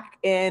 Back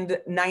in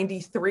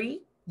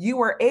 '93, you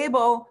were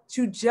able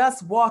to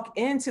just walk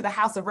into the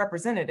House of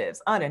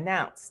Representatives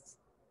unannounced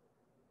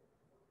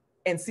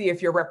and see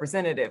if your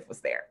representative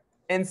was there.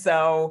 And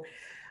so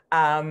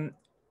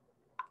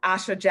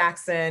Asha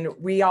Jackson,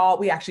 we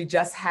actually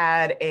just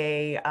had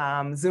a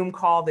Zoom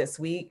call this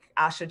week.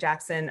 Asha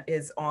Jackson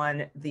is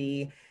on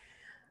the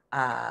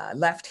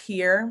left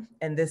here,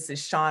 and this is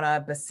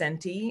Shauna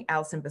Basenti,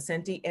 Allison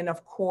Basenti, and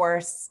of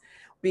course,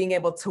 being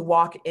able to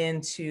walk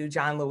into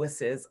John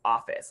Lewis's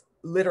office,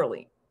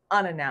 literally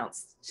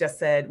unannounced, just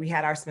said, we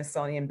had our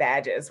Smithsonian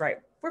badges, right?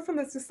 We're from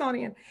the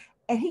Smithsonian.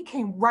 And he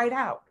came right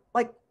out,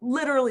 like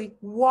literally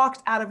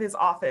walked out of his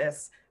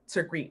office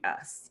to greet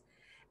us.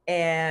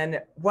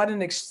 And what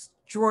an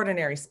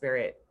extraordinary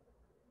spirit.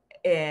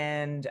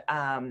 And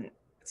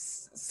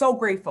so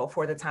grateful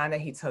for the time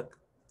that he took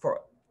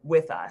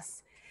with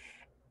us.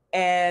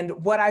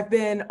 And what I've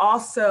been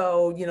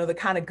also, the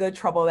kind of good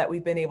trouble that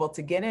we've been able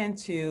to get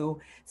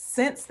into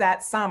since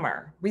that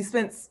summer, we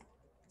spent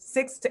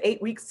 6 to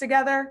 8 weeks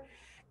together,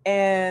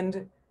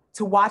 and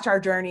to watch our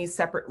journeys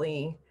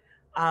separately.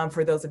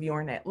 For those of you who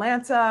are in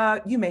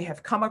Atlanta, you may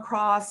have come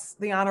across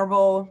the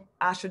Honorable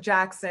Asha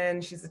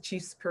Jackson. She's the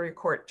Chief Superior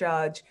Court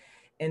Judge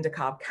in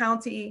DeKalb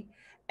County.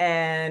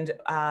 And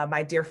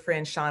my dear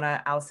friend,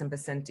 Shauna Allison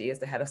Basenti, is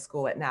the head of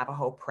school at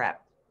Navajo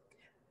Prep.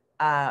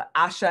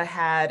 Asha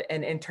had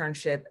an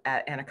internship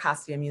at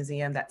Anacostia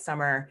Museum that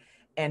summer,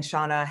 and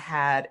Shauna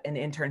had an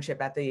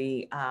internship at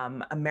the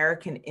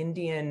American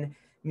Indian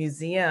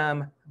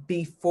Museum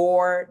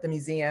before the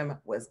museum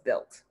was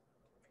built.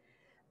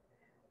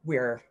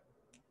 We're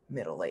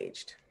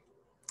middle-aged.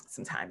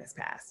 Some time has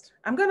passed.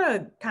 I'm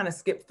gonna kind of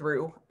skip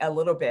through a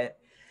little bit,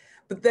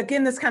 but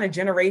again, this kind of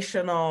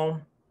generational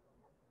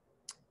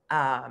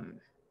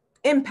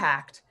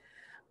impact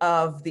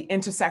of the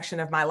intersection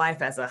of my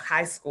life as a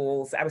high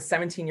school. I was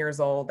 17 years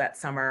old that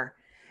summer,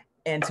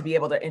 and to be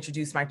able to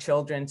introduce my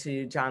children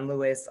to John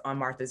Lewis on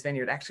Martha's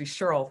Vineyard. Actually,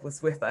 Cheryl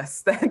was with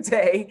us that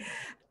day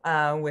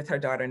with her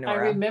daughter, Nora.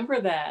 I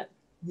remember that.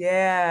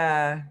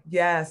 Yeah,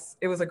 yes,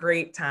 it was a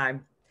great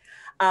time.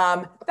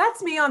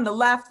 That's me on the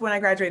left when I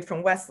graduated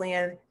from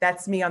Wesleyan.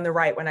 That's me on the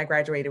right when I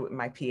graduated with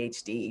my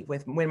PhD,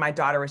 when my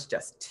daughter was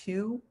just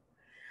 2.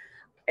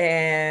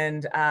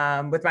 And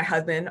with my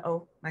husband,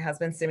 my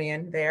husband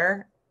Simeon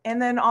there. And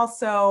then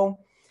also,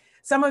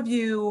 some of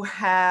you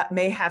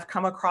may have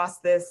come across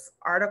this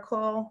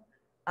article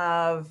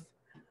of,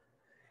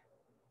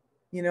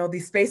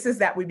 these spaces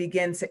that we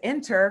begin to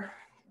enter.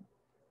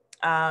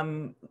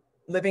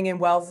 Living in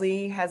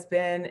Wellesley has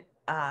been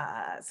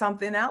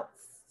something else.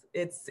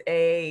 It's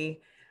a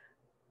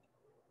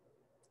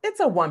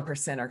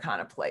 1%er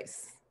kind of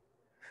place.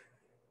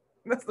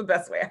 That's the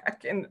best way I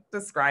can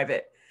describe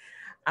it.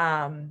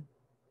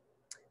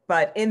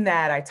 But in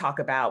that, I talk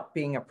about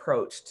being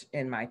approached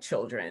and my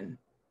children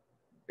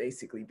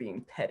basically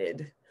being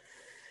petted.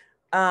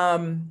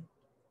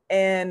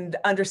 And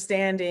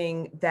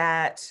understanding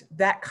that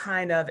that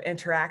kind of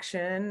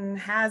interaction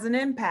has an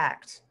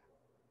impact,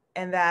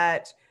 and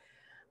that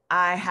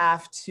I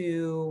have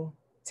to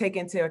take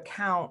into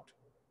account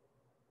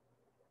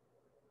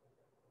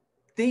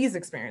these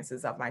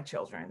experiences of my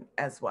children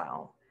as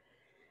well.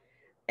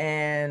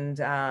 And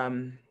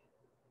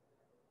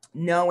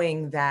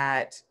knowing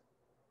that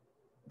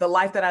the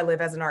life that I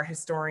live as an art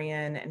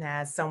historian and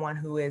as someone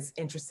who is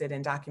interested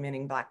in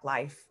documenting Black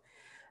life,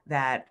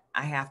 that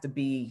I have to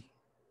be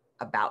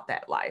about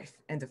that life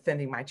and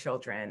defending my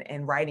children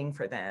and writing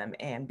for them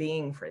and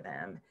being for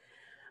them.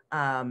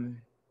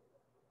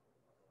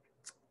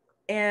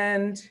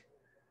 And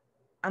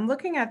I'm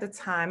looking at the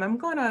time. I'm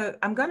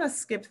gonna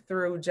skip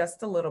through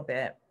just a little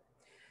bit.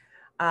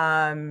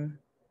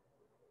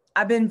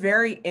 I've been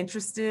very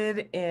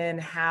interested in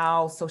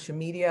how social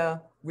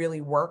media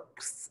really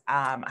works.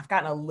 I've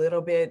gotten a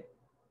little bit,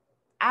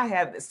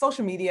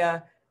 social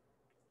media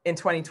in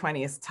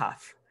 2020 is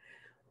tough.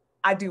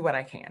 I do what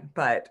I can,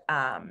 but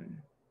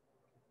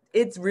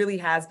it really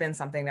has been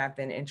something that I've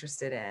been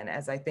interested in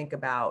as I think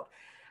about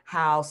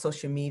how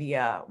social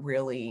media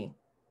really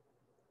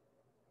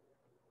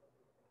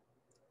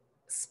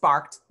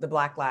sparked the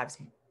Black Lives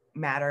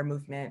Matter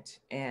movement,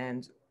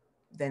 and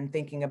then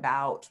thinking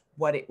about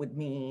what it would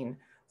mean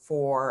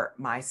for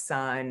my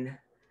son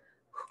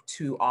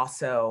to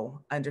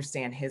also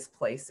understand his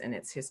place in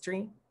its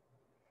history.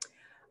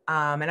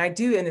 And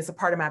it's a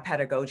part of my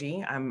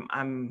pedagogy.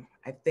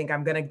 I think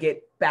I'm gonna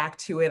get back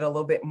to it a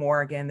little bit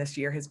more again this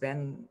year. It's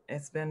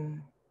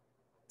been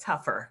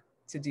tougher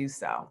to do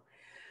so.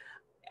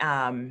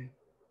 We're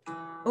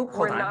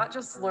not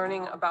just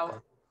learning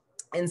about.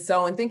 And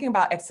so in thinking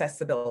about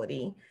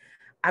accessibility,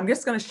 I'm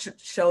just gonna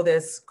show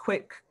this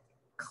quick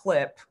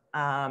clip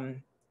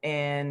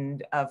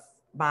and of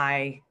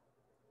my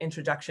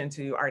introduction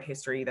to art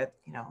history, that,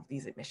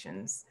 these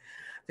admissions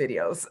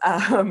videos,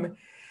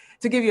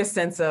 to give you a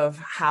sense of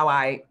how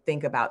I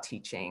think about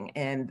teaching.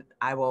 And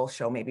I will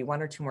show maybe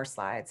 1 or 2 more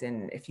slides.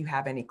 And if you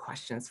have any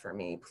questions for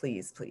me,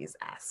 please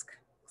ask.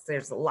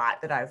 There's a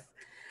lot that I've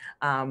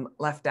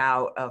left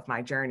out of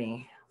my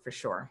journey for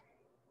sure.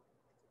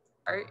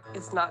 Art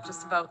is not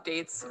just about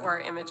dates or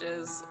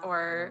images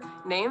or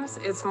names.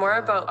 It's more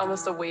about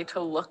almost a way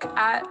to look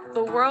at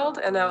the world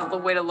and a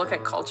way to look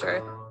at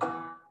culture.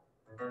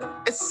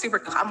 It's super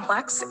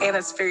complex and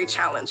it's very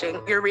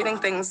challenging. You're reading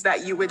things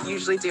that you would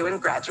usually do in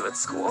graduate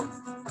school.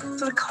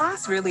 So the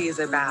class really is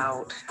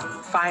about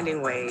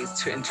finding ways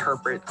to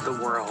interpret the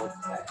world,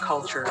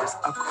 cultures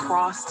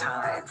across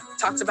time.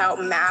 Talked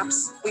about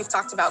maps. We've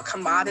talked about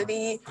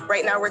commodity.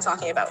 Right now we're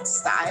talking about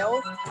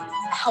style.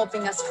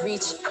 Helping us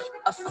reach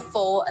a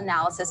full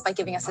analysis by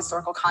giving us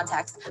historical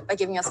context, by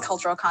giving us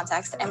cultural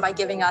context, and by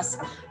giving us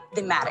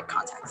thematic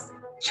context.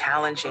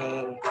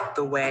 Challenging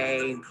the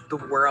way the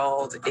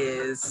world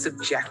is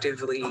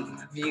subjectively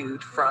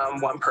viewed from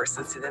one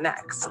person to the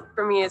next.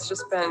 For me, it's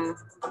just been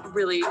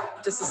really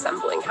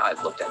disassembling how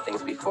I've looked at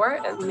things before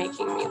and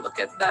making me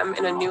look at them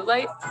in a new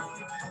light.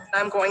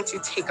 I'm going to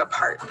take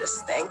apart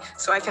this thing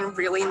so I can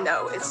really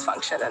know its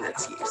function and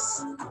its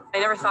use. I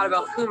never thought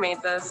about who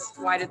made this,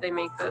 why did they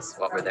make this,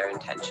 what were their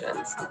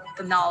intentions.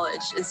 The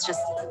knowledge is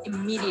just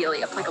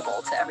immediately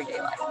applicable to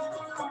everyday life.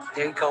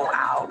 They go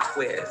out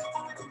with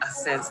a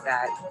sense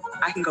that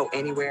I can go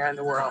anywhere in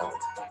the world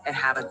and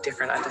have a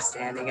different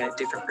understanding and a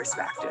different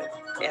perspective.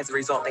 As a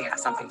result, they have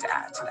something to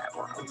add to that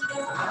world.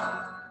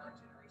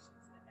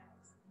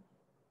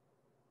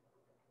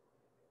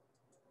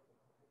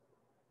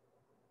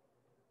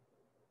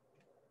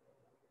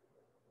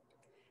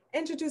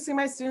 Introducing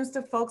my students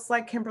to folks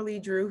like Kimberly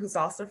Drew, who's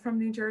also from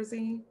New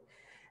Jersey.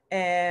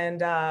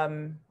 And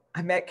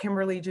I met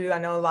Kimberly Drew. I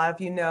know a lot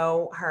of you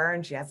know her,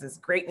 and she has this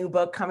great new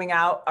book coming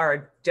out,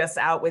 or just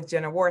out, with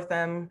Jenna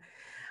Wortham,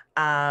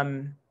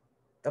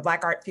 The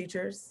Black Art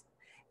Futures.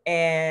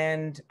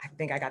 And I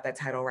think I got that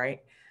title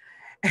right.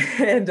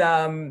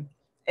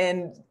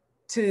 And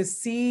to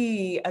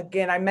see,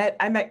 again, I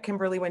met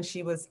Kimberly when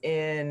she was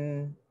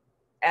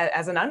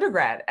as an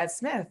undergrad at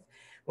Smith,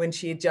 when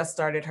she had just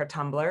started her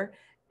Tumblr,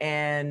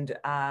 and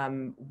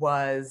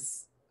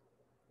was,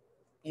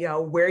 you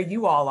know, where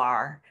you all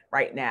are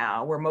right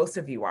now, where most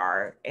of you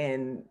are,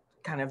 in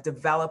kind of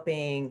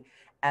developing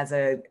as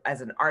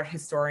an art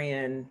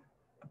historian,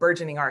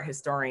 burgeoning art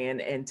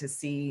historian, and to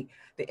see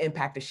the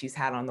impact that she's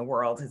had on the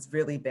world has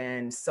really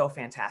been so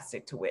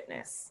fantastic to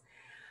witness.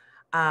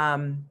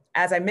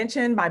 As I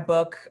mentioned, my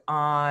book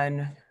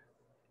on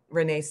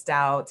Renée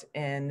Stout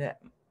and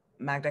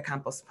Magda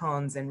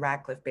Campos-Pons and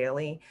Radcliffe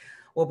Bailey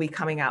will be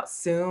coming out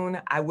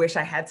soon. I wish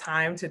I had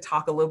time to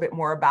talk a little bit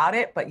more about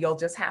it, but you'll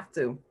just have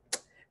to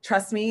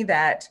trust me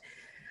that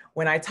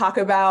when I talk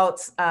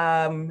about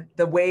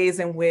the ways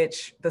in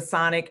which the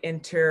sonic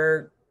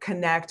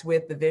interconnect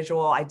with the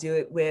visual, I do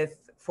it with,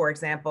 for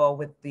example,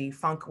 with the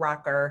funk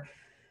rocker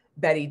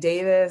Betty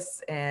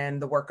Davis and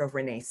the work of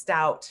Renée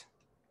Stout,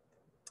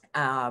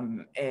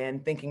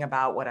 and thinking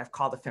about what I've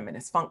called the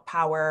feminist funk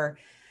power,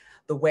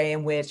 the way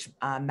in which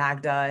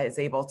Magda is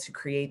able to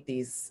create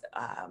these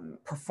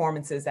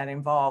performances that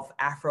involve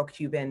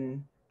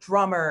Afro-Cuban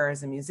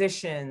drummers and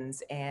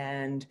musicians,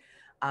 and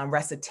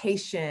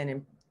recitation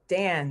and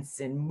dance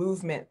and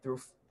movement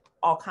through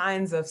all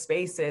kinds of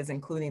spaces,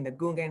 including the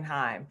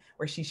Guggenheim,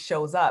 where she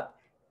shows up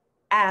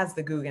as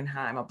the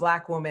Guggenheim, a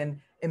Black woman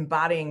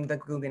embodying the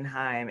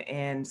Guggenheim.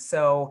 And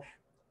so,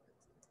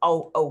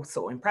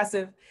 so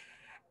impressive.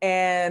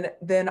 And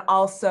then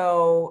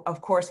also,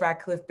 of course,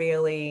 Radcliffe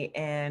Bailey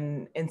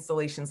and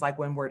installations like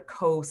Windward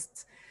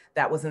Coast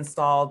that was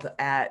installed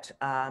at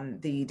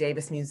the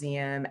Davis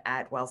Museum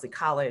at Wellesley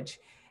College,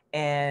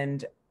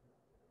 and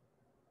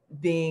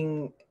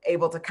being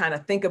able to kind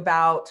of think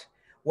about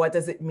what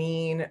does it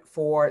mean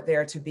for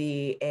there to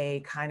be a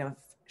kind of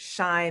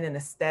shine and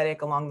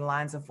aesthetic along the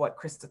lines of what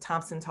Krista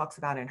Thompson talks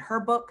about in her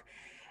book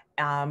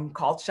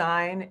called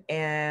Shine,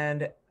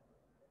 and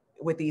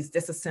with these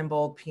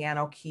disassembled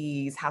piano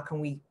keys, how can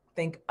we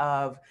think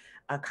of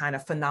a kind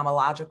of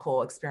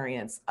phenomenological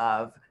experience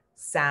of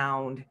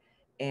sound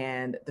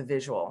and the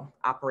visual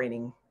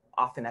operating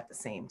often at the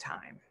same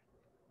time?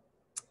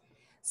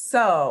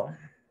 So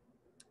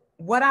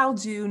what I'll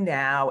do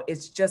now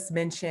is just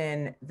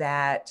mention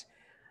that,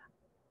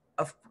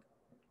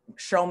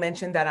 Cheryl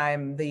mentioned that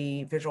I'm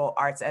the visual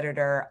arts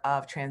editor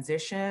of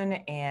Transition,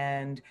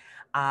 and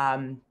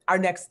our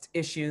next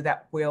issue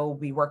that we'll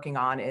be working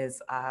on is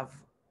of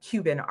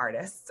Cuban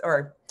artists,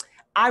 or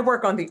I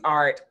work on the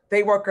art,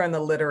 they work on the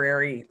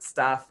literary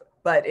stuff,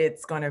 but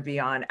it's going to be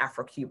on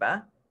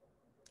Afro-Cuba.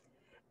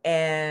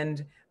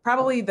 And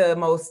probably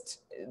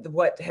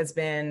what has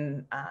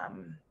been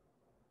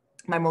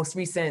my most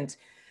recent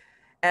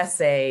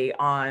essay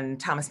on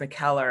Thomas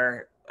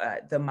McKellar,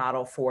 the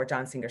model for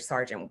John Singer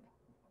Sargent,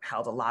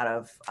 holds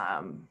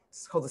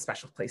a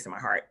special place in my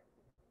heart.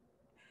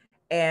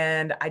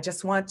 And I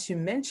just want to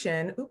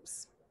mention,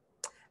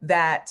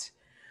 that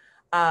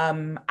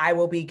I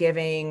will be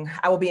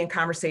in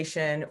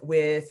conversation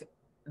with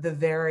your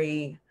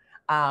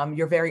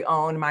very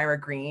own Myra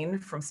Greene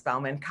from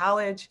Spelman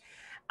College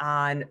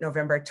on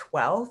November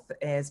 12th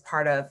as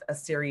part of a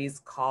series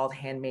called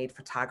Handmade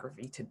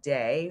Photography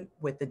Today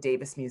with the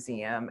Davis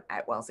Museum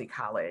at Wellesley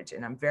College.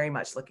 And I'm very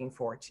much looking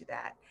forward to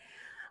that.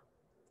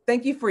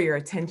 Thank you for your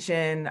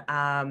attention.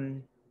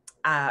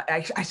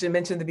 I should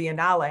mention the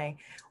Biennale.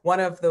 One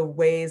of the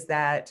ways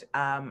that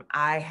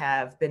I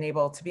have been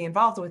able to be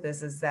involved with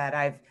this is that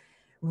I've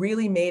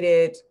really made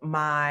it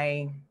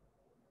my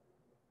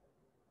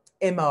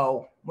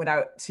MO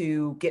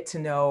to get to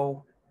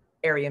know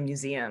area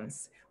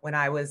museums. When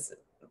I was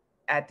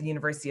at the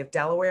University of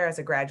Delaware as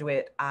a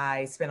graduate,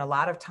 I spent a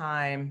lot of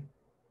time,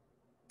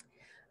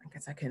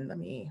 let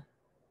me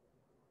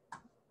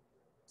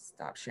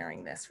stop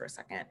sharing this for a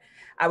second.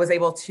 I was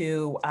able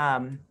to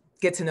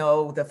get to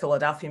know the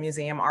Philadelphia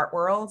Museum Art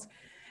World.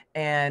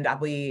 And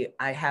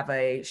I have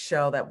a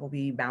show that will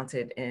be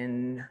mounted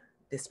in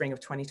the spring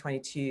of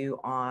 2022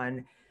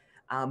 on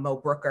Mo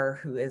Brooker,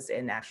 who is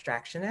an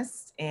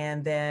abstractionist.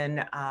 And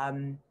then,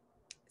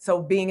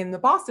 so being in the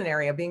Boston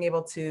area, being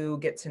able to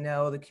get to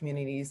know the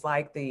communities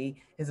like the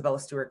Isabella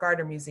Stewart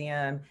Gardner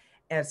Museum,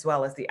 as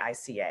well as the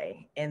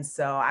ICA. And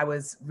so I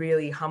was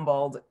really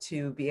humbled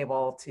to be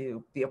able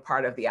to be a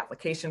part of the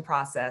application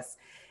process.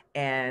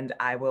 And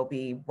I will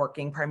be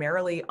working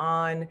primarily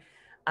on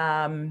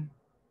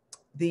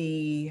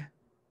the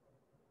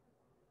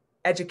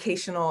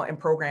educational and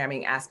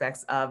programming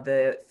aspects of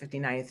the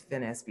 59th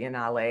Venice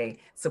Biennale,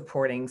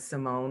 supporting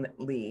Simone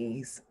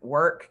Lee's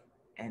work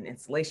and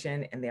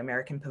installation in the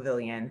American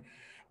Pavilion.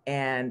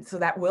 And so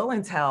that will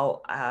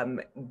entail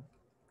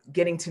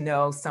getting to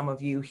know some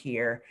of you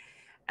here.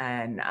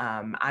 And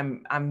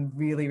I'm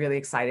really, really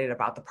excited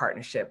about the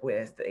partnership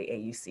with the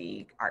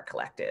AUC Art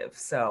Collective.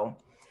 So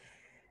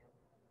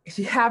if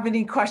you have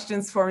any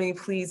questions for me,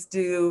 please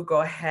do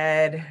go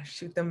ahead,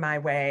 shoot them my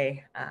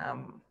way.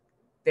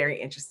 Very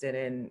interested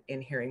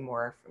in hearing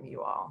more from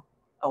you all.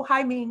 Oh,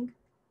 hi, Ming.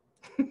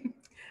 I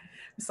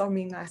saw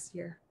Ming last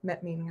year,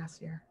 met Ming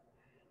last year.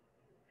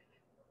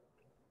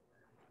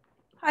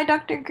 Hi,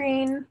 Dr.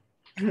 Greene.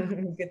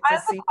 Good I to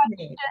have a see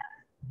you.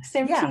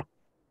 Same to you.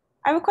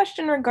 I have a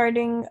question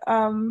regarding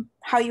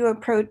how you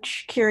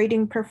approach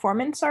curating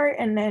performance art,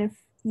 and then if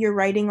your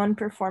writing on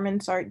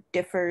performance art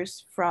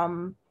differs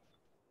from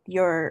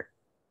your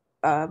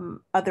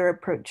other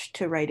approach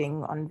to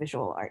writing on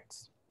visual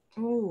arts.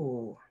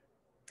 Ooh.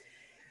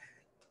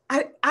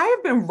 I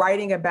have been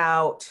writing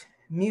about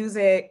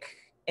music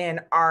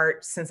and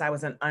art since I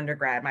was an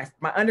undergrad.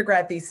 My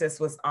undergrad thesis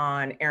was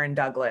on Aaron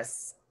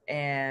Douglas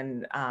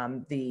and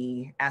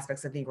the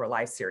aspects of Negro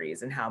Life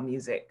series and how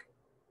music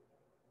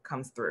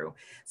comes through.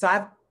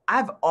 So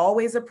I've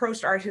always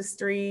approached art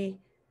history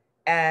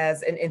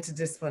as an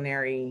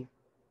interdisciplinary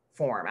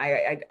form.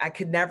 I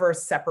could never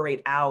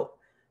separate out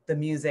the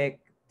music,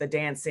 the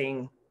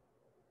dancing,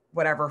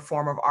 whatever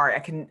form of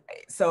art.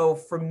 So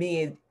for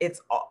me,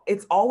 it's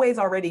always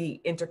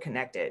already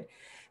interconnected.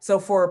 So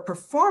for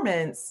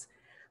performance,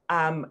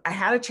 I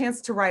had a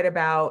chance to write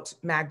about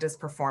Magda's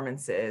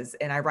performances,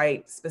 and I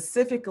write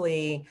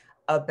specifically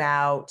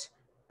about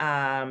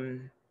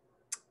the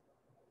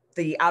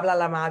Habla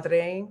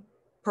LAMADRE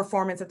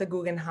performance at the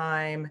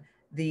Guggenheim,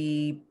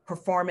 the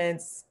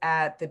performance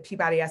at the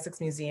Peabody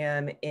Essex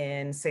Museum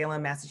in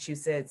Salem,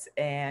 Massachusetts,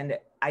 and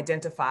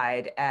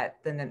identified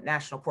at the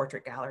National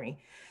Portrait Gallery.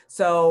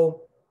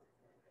 So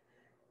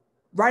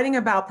writing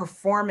about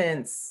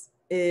performance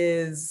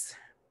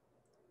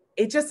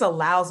it just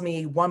allows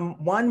me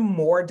one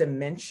more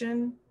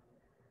dimension.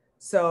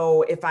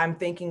 So if I'm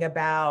thinking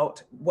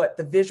about what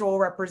the visual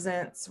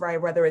represents,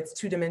 right, whether it's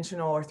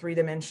 2-dimensional or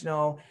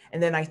 3-dimensional,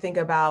 and then I think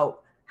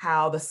about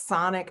how the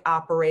sonic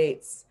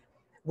operates,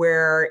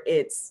 where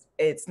it's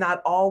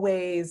not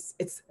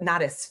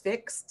as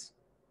fixed,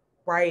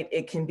 right?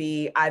 It can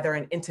be either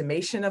an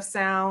intimation of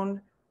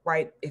sound,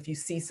 right? If you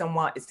see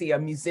a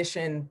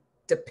musician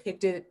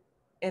depicted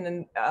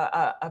in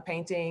a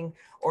painting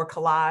or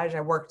collage. I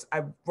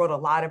wrote a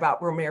lot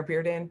about Romare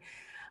Bearden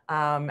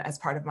as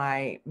part of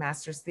my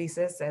master's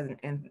thesis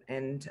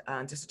and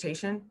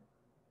dissertation.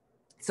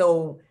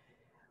 So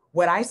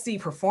what I see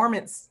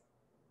performance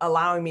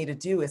allowing me to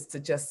do is to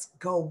just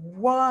go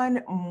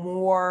one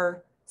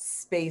more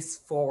space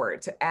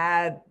forward, to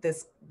add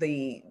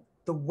the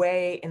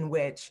way in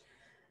which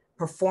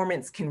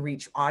performance can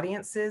reach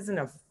audiences in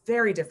a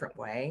very different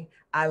way.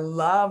 I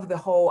love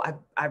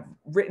I've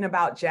written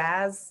about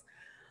jazz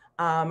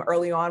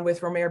early on with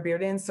Romare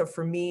Bearden. So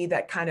for me,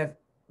 that kind of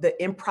the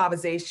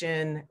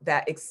improvisation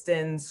that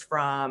extends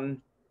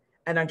from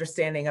an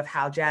understanding of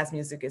how jazz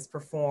music is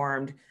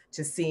performed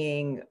to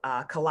seeing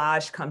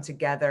collage come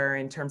together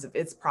in terms of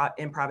its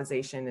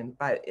improvisation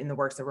in the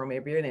works of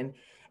Romare Bearden.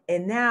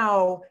 And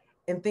now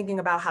in thinking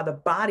about how the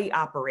body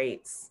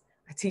operates,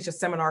 I teach a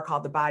seminar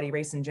called The Body,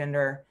 Race and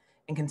Gender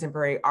in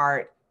Contemporary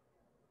Art.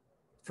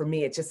 For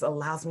me, it just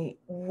allows me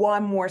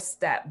one more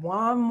step,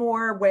 one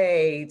more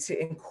way to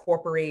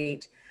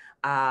incorporate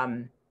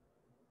the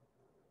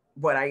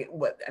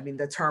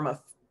term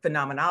of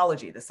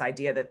phenomenology, this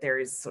idea that there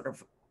is sort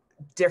of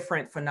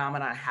different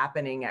phenomena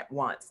happening at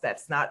once.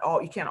 That's not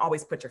all, you can't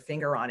always put your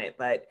finger on it,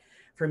 but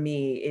for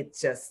me,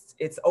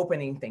 it's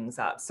opening things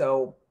up.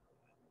 So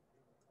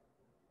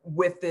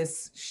with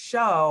this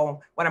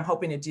show, what I'm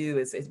hoping to do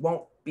is it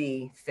won't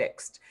be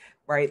fixed,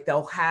 right?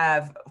 They'll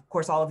have, of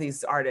course, all of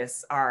these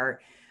artists are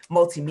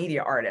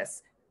multimedia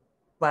artists,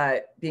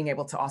 but being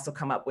able to also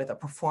come up with a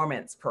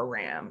performance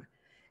program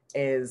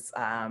is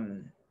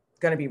going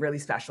to be really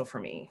special for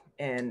me.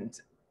 And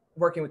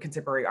working with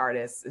contemporary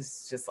artists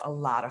is just a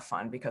lot of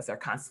fun because they're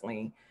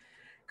constantly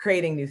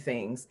creating new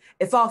things.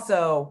 It's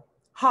also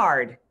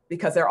hard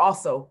because they're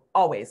also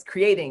always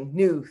creating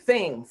new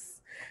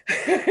things.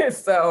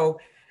 So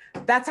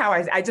that's how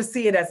I just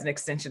see it as an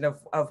extension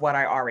of what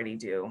I already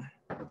do.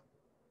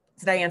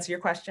 Did I answer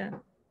your question?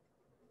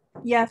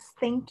 Yes,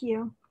 thank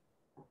you.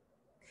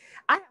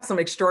 I have some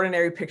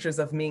extraordinary pictures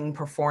of Ming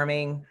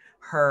performing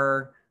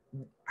her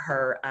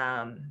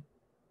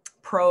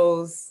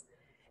prose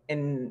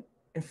in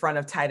front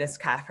of Titus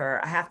Kaffir.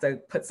 I have to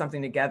put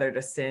something together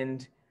to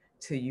send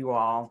to you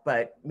all,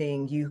 but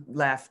Ming, you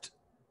left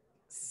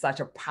such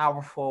a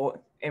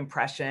powerful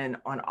impression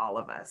on all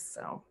of us,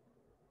 so.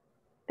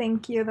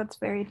 Thank you, that's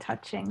very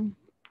touching.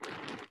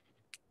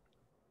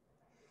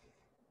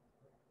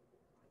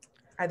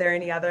 Are there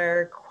any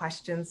other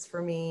questions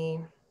for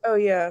me? Oh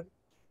yeah,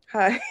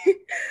 hi.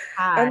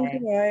 Hi. I'm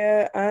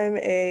María. I'm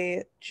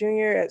a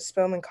junior at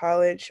Spelman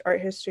College,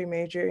 art history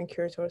major and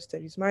curatorial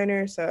studies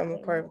minor, so I'm a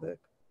part of the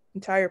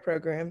entire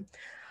program.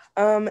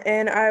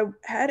 And I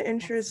had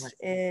interest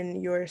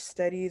in your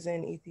studies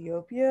in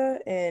Ethiopia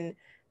and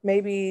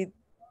maybe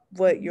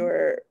what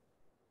your,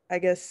 I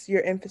guess,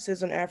 your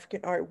emphasis on African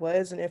art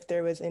was, and if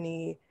there was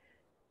any,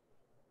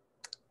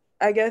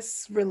 I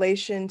guess,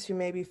 relation to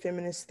maybe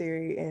feminist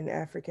theory in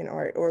African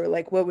art, or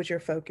like, what was your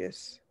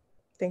focus?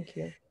 Thank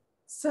you.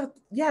 So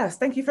yes,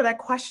 thank you for that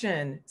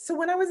question. So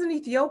when I was in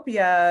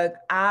Ethiopia,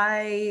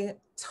 I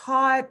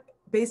taught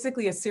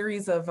basically a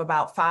series of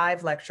about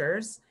 5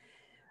 lectures.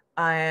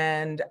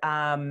 And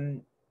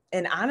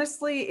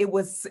honestly, it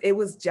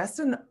was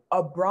just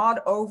a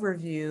broad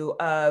overview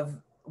of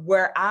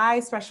where I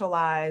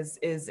specialize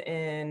is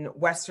in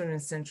Western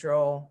and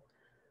Central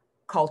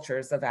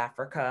cultures of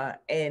Africa,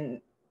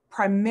 and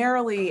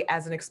primarily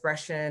as an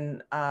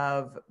expression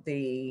of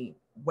the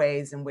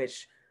ways in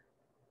which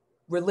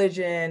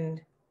religion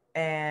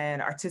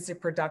and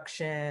artistic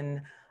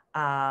production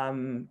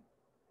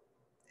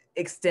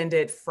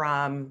extended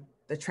from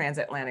the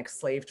transatlantic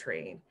slave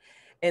trade.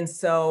 And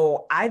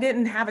so I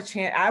didn't have a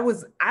chance.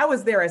 I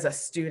was there as a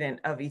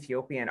student of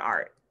Ethiopian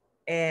art.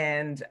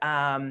 And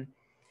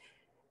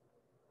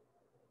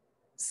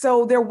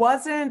so there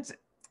wasn't,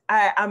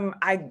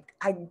 I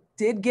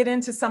did get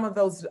into some of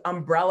those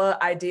umbrella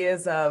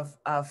ideas of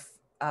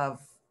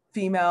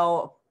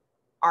female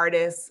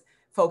artists,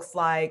 folks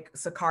like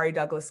Sakari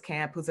Douglas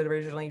Camp, who's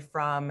originally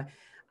from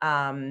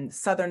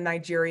Southern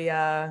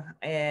Nigeria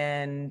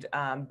and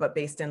but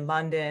based in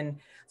London.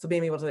 So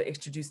being able to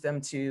introduce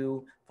them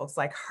to folks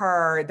like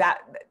her,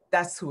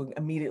 that's who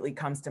immediately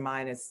comes to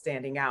mind as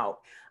standing out.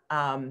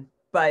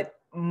 But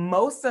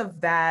most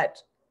of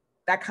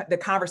the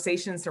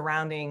conversation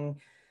surrounding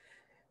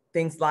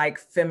things like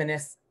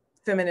feminist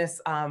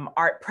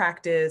art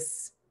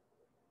practice,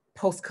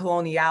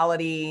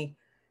 post-coloniality,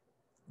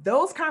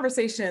 those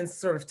conversations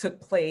sort of took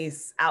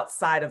place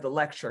outside of the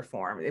lecture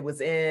form. It was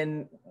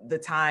in the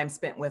time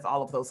spent with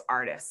all of those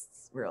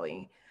artists,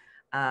 really.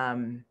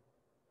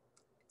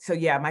 So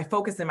yeah, my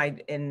focus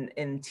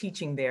in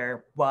teaching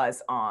there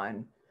was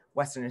on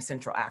Western and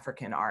Central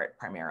African art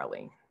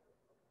primarily.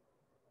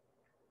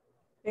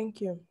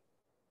 Thank you.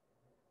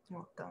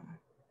 You're welcome.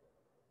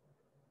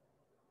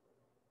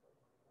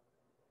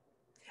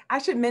 I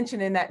should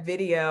mention in that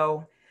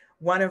video,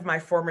 one of my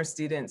former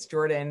students,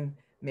 Jordan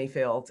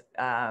Mayfield,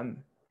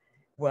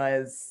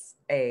 spent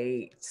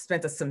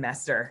a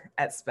semester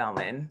at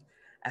Spelman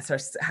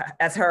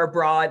as her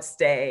abroad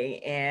stay,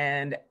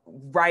 and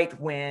right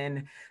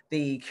when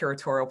the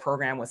curatorial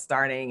program was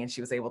starting, and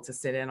she was able to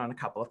sit in on a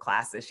couple of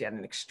classes. She had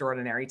an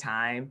extraordinary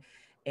time,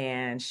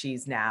 and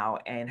she's now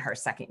in her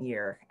second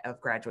year of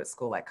graduate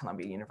school at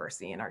Columbia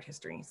University in art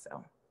history.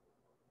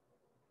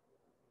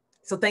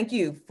 So thank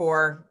you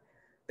for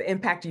the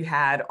impact you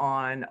had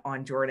on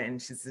Jordan.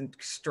 She's an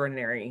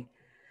extraordinary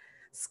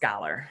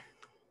scholar.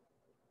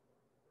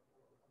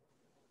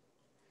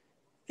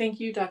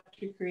 Thank you,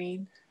 Dr.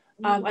 Greene.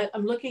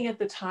 I'm looking at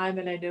the time,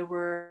 and I know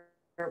we're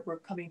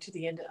coming to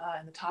the end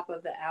and the top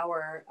of the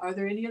hour. Are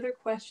there any other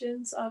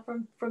questions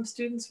from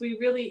students? We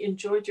really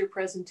enjoyed your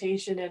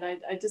presentation, and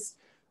I just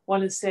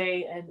want to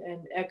say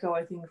and echo,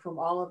 I think, from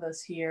all of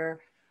us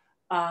here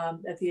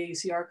at the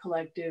AUC Art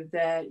Collective,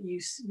 that you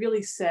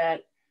really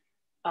set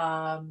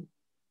a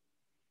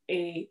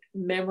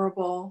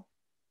memorable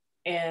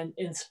and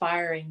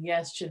inspiring,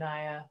 yes,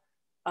 Janaya,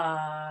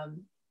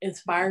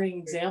 inspiring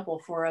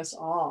example for us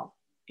all,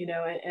 you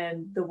know,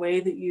 and the way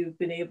that you've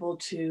been able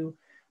to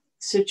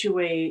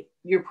situate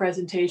your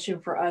presentation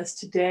for us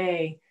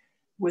today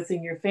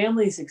within your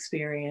family's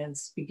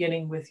experience,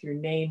 beginning with your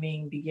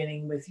naming,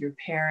 beginning with your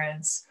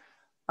parents,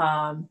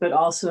 but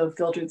also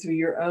filtered through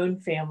your own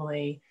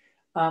family,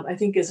 I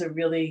think is a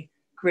really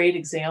great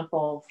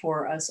example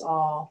for us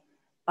all.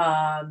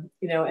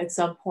 You know, at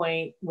some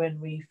point when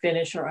we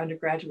finish our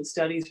undergraduate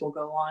studies, we'll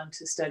go on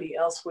to study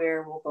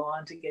elsewhere, we'll go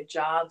on to get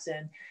jobs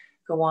and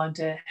go on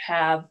to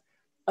have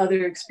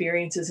other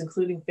experiences,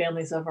 including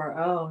families of our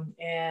own.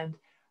 And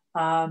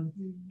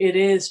it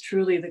is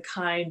truly the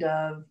kind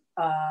of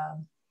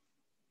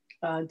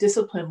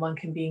discipline one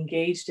can be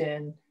engaged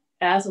in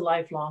as a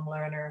lifelong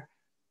learner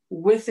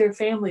with their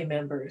family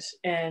members.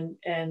 And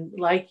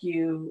like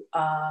you,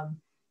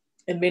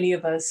 and many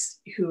of us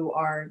who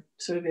are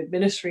sort of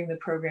administering the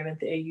program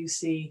at the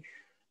AUC,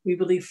 we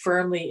believe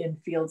firmly in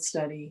field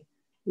study.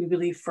 We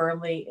believe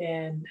firmly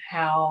in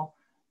how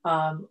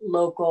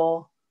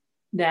local,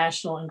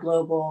 national, and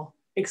global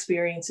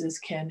experiences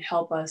can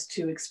help us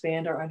to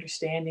expand our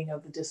understanding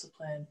of the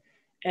discipline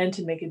and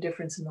to make a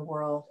difference in the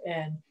world.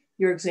 And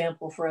your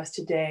example for us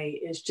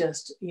today is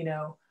just, you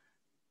know,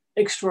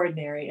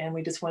 extraordinary. And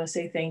we just want to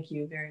say thank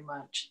you very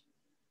much.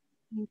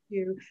 Thank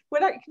you.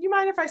 Can you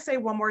mind if I say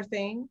one more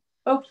thing?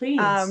 Oh, please.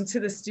 To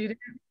the student.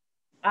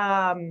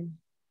 I've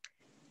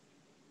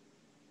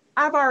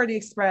already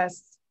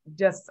expressed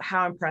just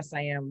how impressed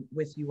I am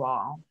with you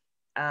all.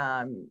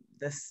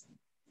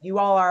 You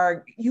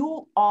all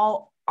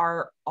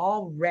are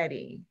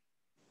already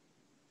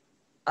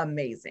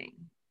amazing.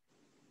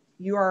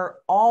 You are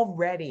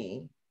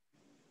already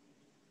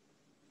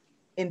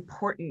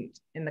important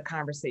in the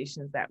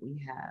conversations that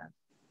we have.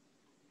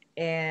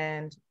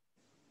 And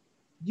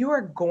you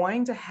are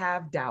going to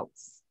have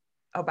doubts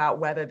about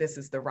whether this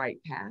is the right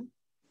path.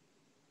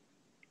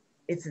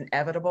 It's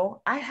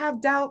inevitable. I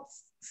have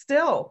doubts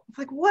still. It's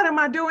like, what am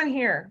I doing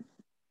here?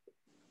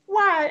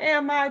 Why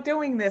am I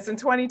doing this in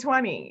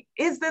 2020?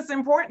 Is this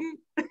important?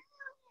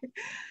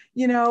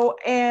 You know,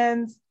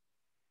 and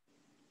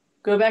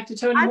go back to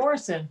Toni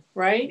Morrison,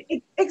 right?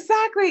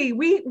 Exactly.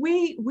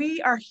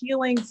 We are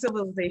healing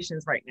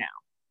civilizations right now.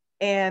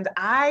 And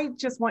I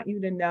just want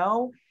you to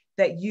know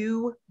that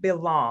you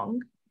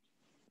belong.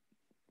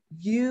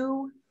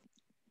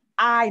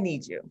 I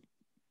need you.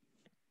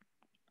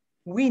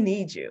 We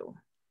need you.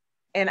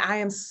 And I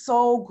am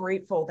so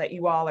grateful that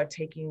you all are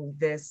taking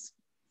this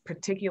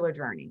particular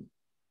journey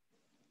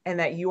and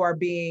that you are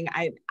being,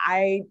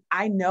 I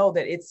know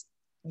that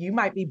you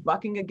might be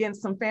bucking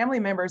against some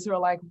family members who are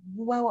like,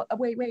 well,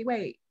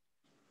 wait.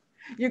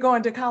 You're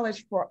going to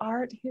college for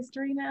art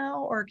history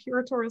now or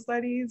curatorial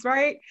studies,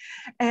 right?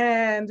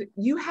 And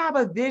you have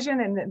a vision,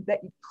 and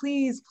that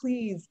please,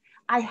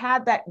 I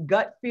had that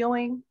gut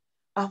feeling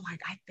of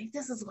like, I think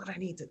this is what I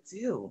need to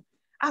do.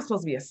 I was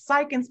supposed to be a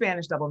psych and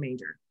Spanish double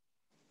major.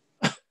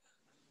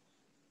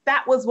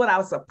 That was what I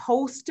was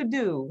supposed to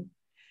do,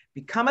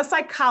 become a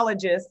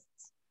psychologist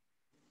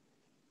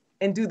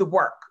and do the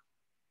work.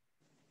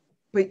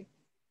 But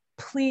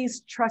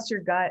please trust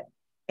your gut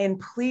and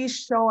please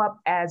show up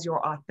as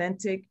your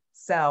authentic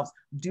selves.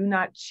 Do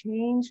not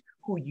change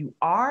who you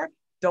are.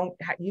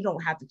 You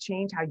don't have to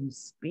change how you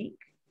speak.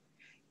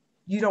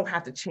 You don't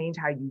have to change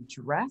how you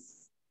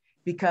dress,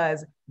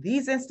 because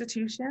these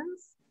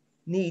institutions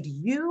need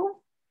you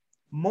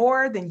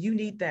more than you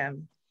need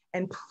them.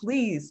 And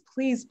please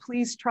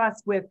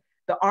trust with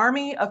the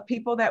army of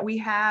people that we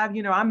have.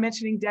 You know, I'm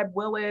mentioning Deb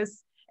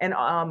Willis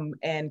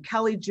and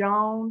Kelly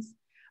Jones,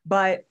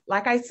 but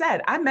like I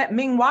said, I met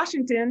Ming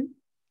Washington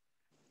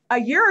a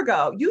year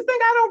ago. You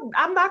think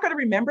I'm not going to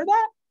remember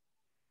that?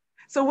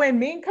 So when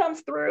Ming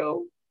comes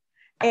through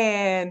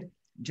and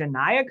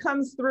Janiyah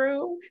comes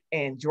through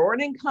and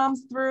Jordan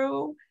comes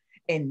through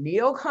and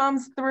Neil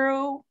comes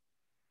through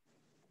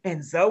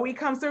and Zoe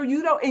comes through,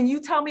 and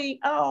you tell me,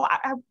 oh,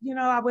 I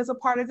was a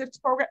part of this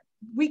program.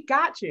 We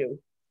got you.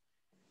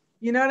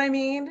 You know what I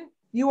mean?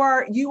 You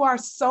are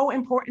so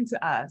important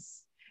to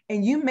us,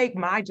 and you make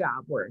my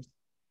job worth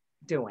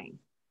doing.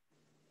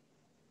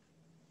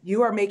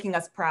 You are making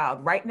us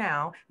proud right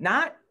now,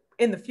 not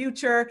in the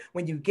future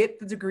when you get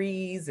the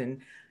degrees, and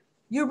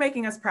you're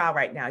making us proud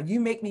right now. You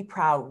make me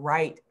proud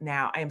right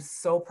now. I am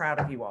so proud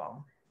of you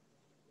all.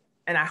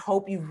 And I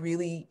hope you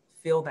really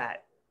feel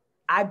that.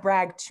 I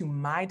brag to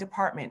my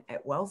department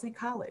at Wellesley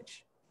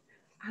College.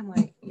 I'm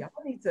like, y'all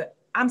need to,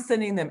 I'm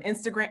sending them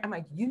Instagram. I'm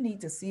like, you need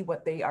to see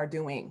what they are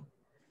doing.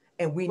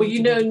 And we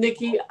need to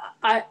Nikki,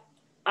 I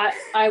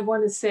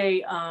want to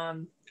say,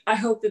 I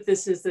hope that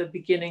this is the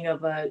beginning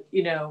of a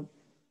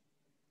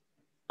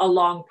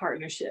long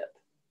partnership,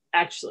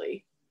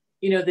 actually,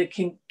 that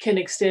can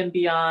extend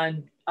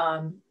beyond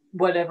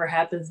whatever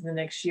happens in the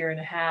next year and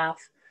a half,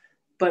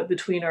 but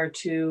between our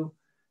two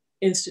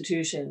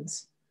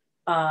institutions,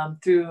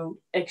 through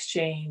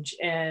exchange.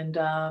 And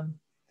I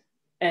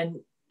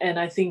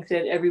think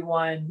that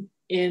everyone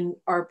in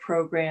our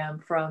program,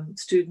 from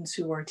students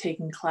who are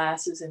taking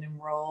classes and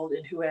enrolled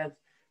and who have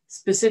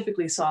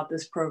specifically sought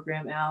this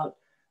program out,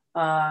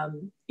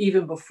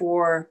 even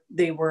before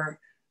they were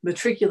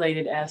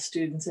matriculated as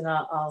students, and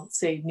I'll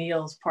say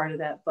Neil's part of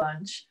that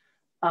bunch.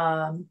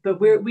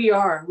 But we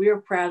are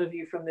proud of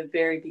you from the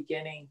very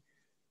beginning,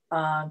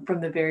 and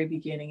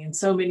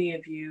so many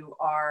of you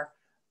are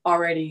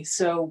already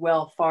so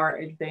far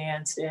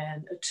advanced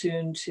and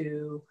attuned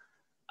to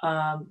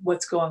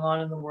what's going on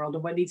in the world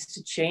and what needs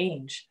to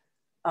change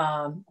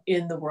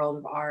in the world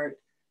of art.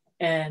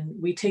 And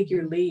we take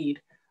your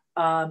lead.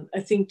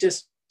 I think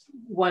just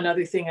one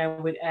other thing I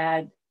would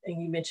add,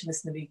 and you mentioned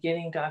this in the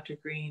beginning, Dr.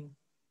 Greene,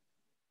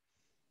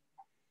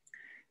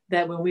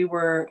 that when we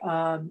were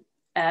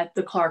at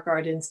the Clark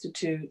Art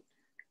Institute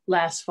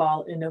last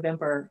fall in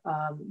November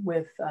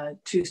with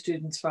two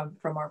students from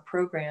our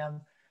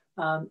program,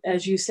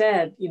 as you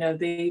said,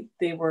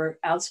 they were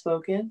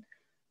outspoken.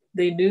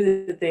 They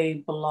knew that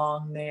they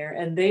belonged there,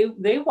 and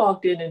they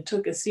walked in and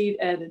took a seat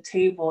at a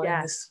table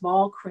in this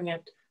small,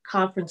 cramped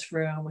conference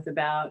room with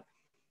about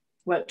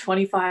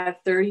 25,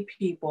 30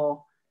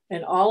 people,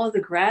 and all of the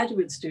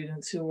graduate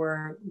students who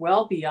were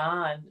well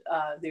beyond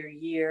their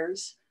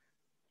years.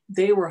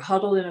 They were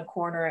huddled in a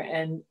corner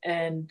and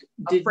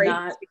did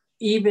not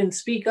even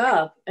speak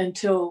up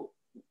until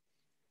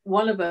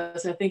one of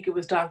us, I think it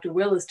was Dr.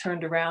 Willis,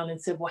 turned around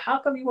and said, well, how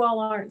come you all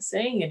aren't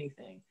saying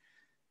anything?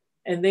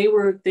 And they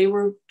were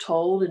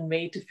told and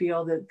made to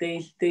feel that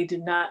they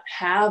did not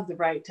have the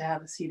right to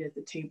have a seat at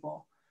the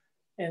table.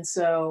 And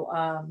so,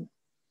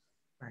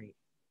 right.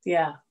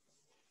 Yeah,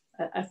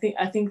 I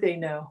think they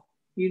know,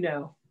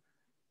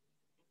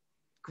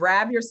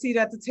 Grab your seat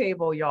at the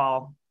table,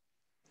 y'all.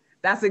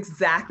 That's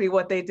exactly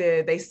what they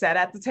did. They sat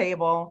at the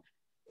table,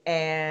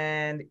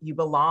 and you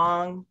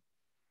belong.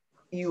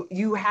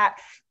 You have,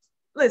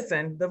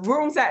 listen, the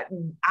rooms that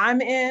I'm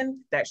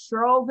in, that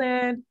Cheryl's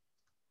in,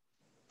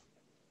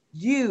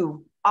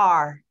 you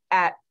are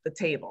at the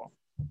table.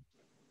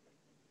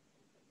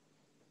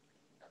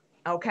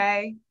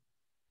 Okay?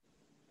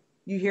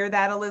 You hear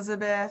that,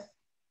 Elizabeth?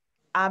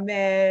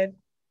 Ahmed?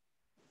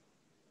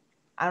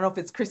 I don't know if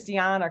it's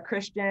Christiane or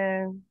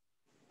Christian.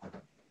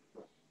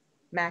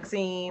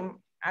 Maxime,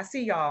 I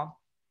see y'all,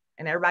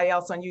 and everybody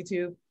else on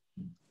YouTube.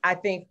 I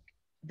think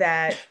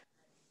that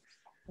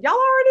y'all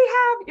already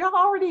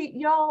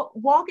y'all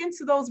walk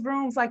into those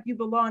rooms like you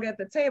belong at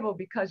the table,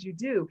 because you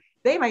do.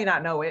 They may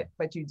not know it,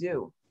 but you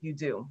do.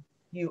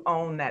 You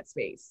own that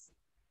space.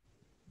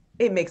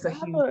 It makes a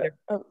huge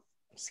difference.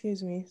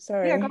 Excuse me,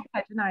 sorry. Yeah, go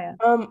ahead, Janaya.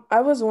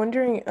 I was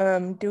wondering,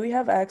 do we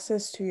have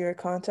access to your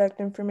contact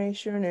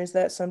information, or is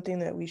that something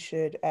that we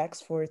should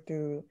ask for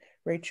through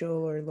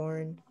Rachel or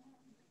Lauren?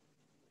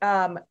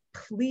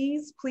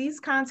 Please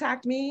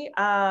contact me.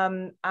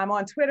 I'm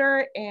on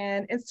Twitter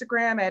and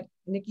Instagram at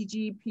Nikki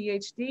G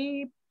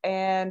PhD,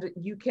 and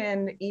you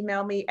can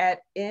email me at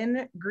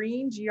ngreene,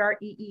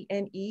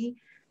 Greene,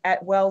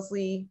 at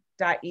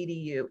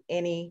wellesley.edu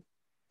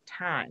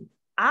anytime.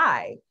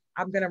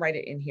 I'm gonna write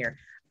it in here.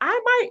 I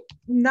might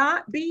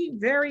not be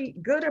very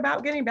good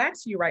about getting back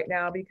to you right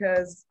now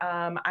because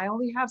I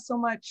only have so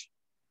much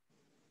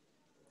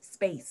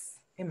space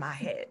in my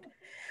head.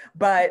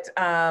 But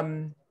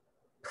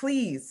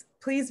please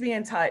be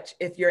in touch.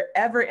 If you're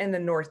ever in the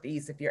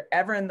Northeast, if you're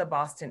ever in the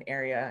Boston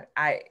area,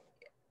 I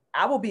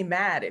will be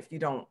mad if you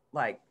don't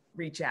like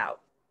reach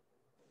out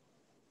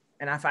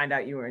and I find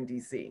out you were in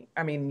DC.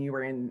 I mean, you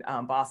were in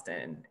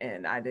Boston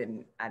and I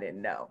didn't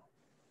know.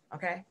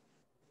 Okay,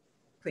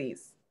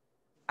 please.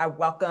 I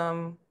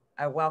welcome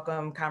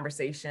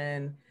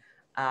conversation,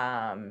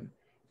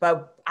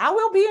 but I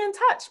will be in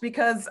touch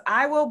because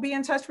I will be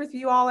in touch with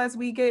you all as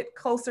we get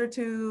closer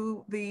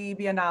to the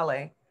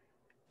Biennale.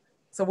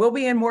 So we'll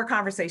be in more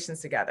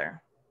conversations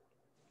together.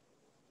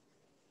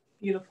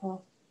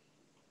 Beautiful.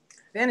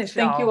 Finish,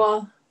 Thank y'all. you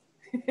all.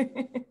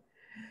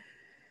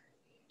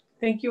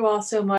 Thank you all so much.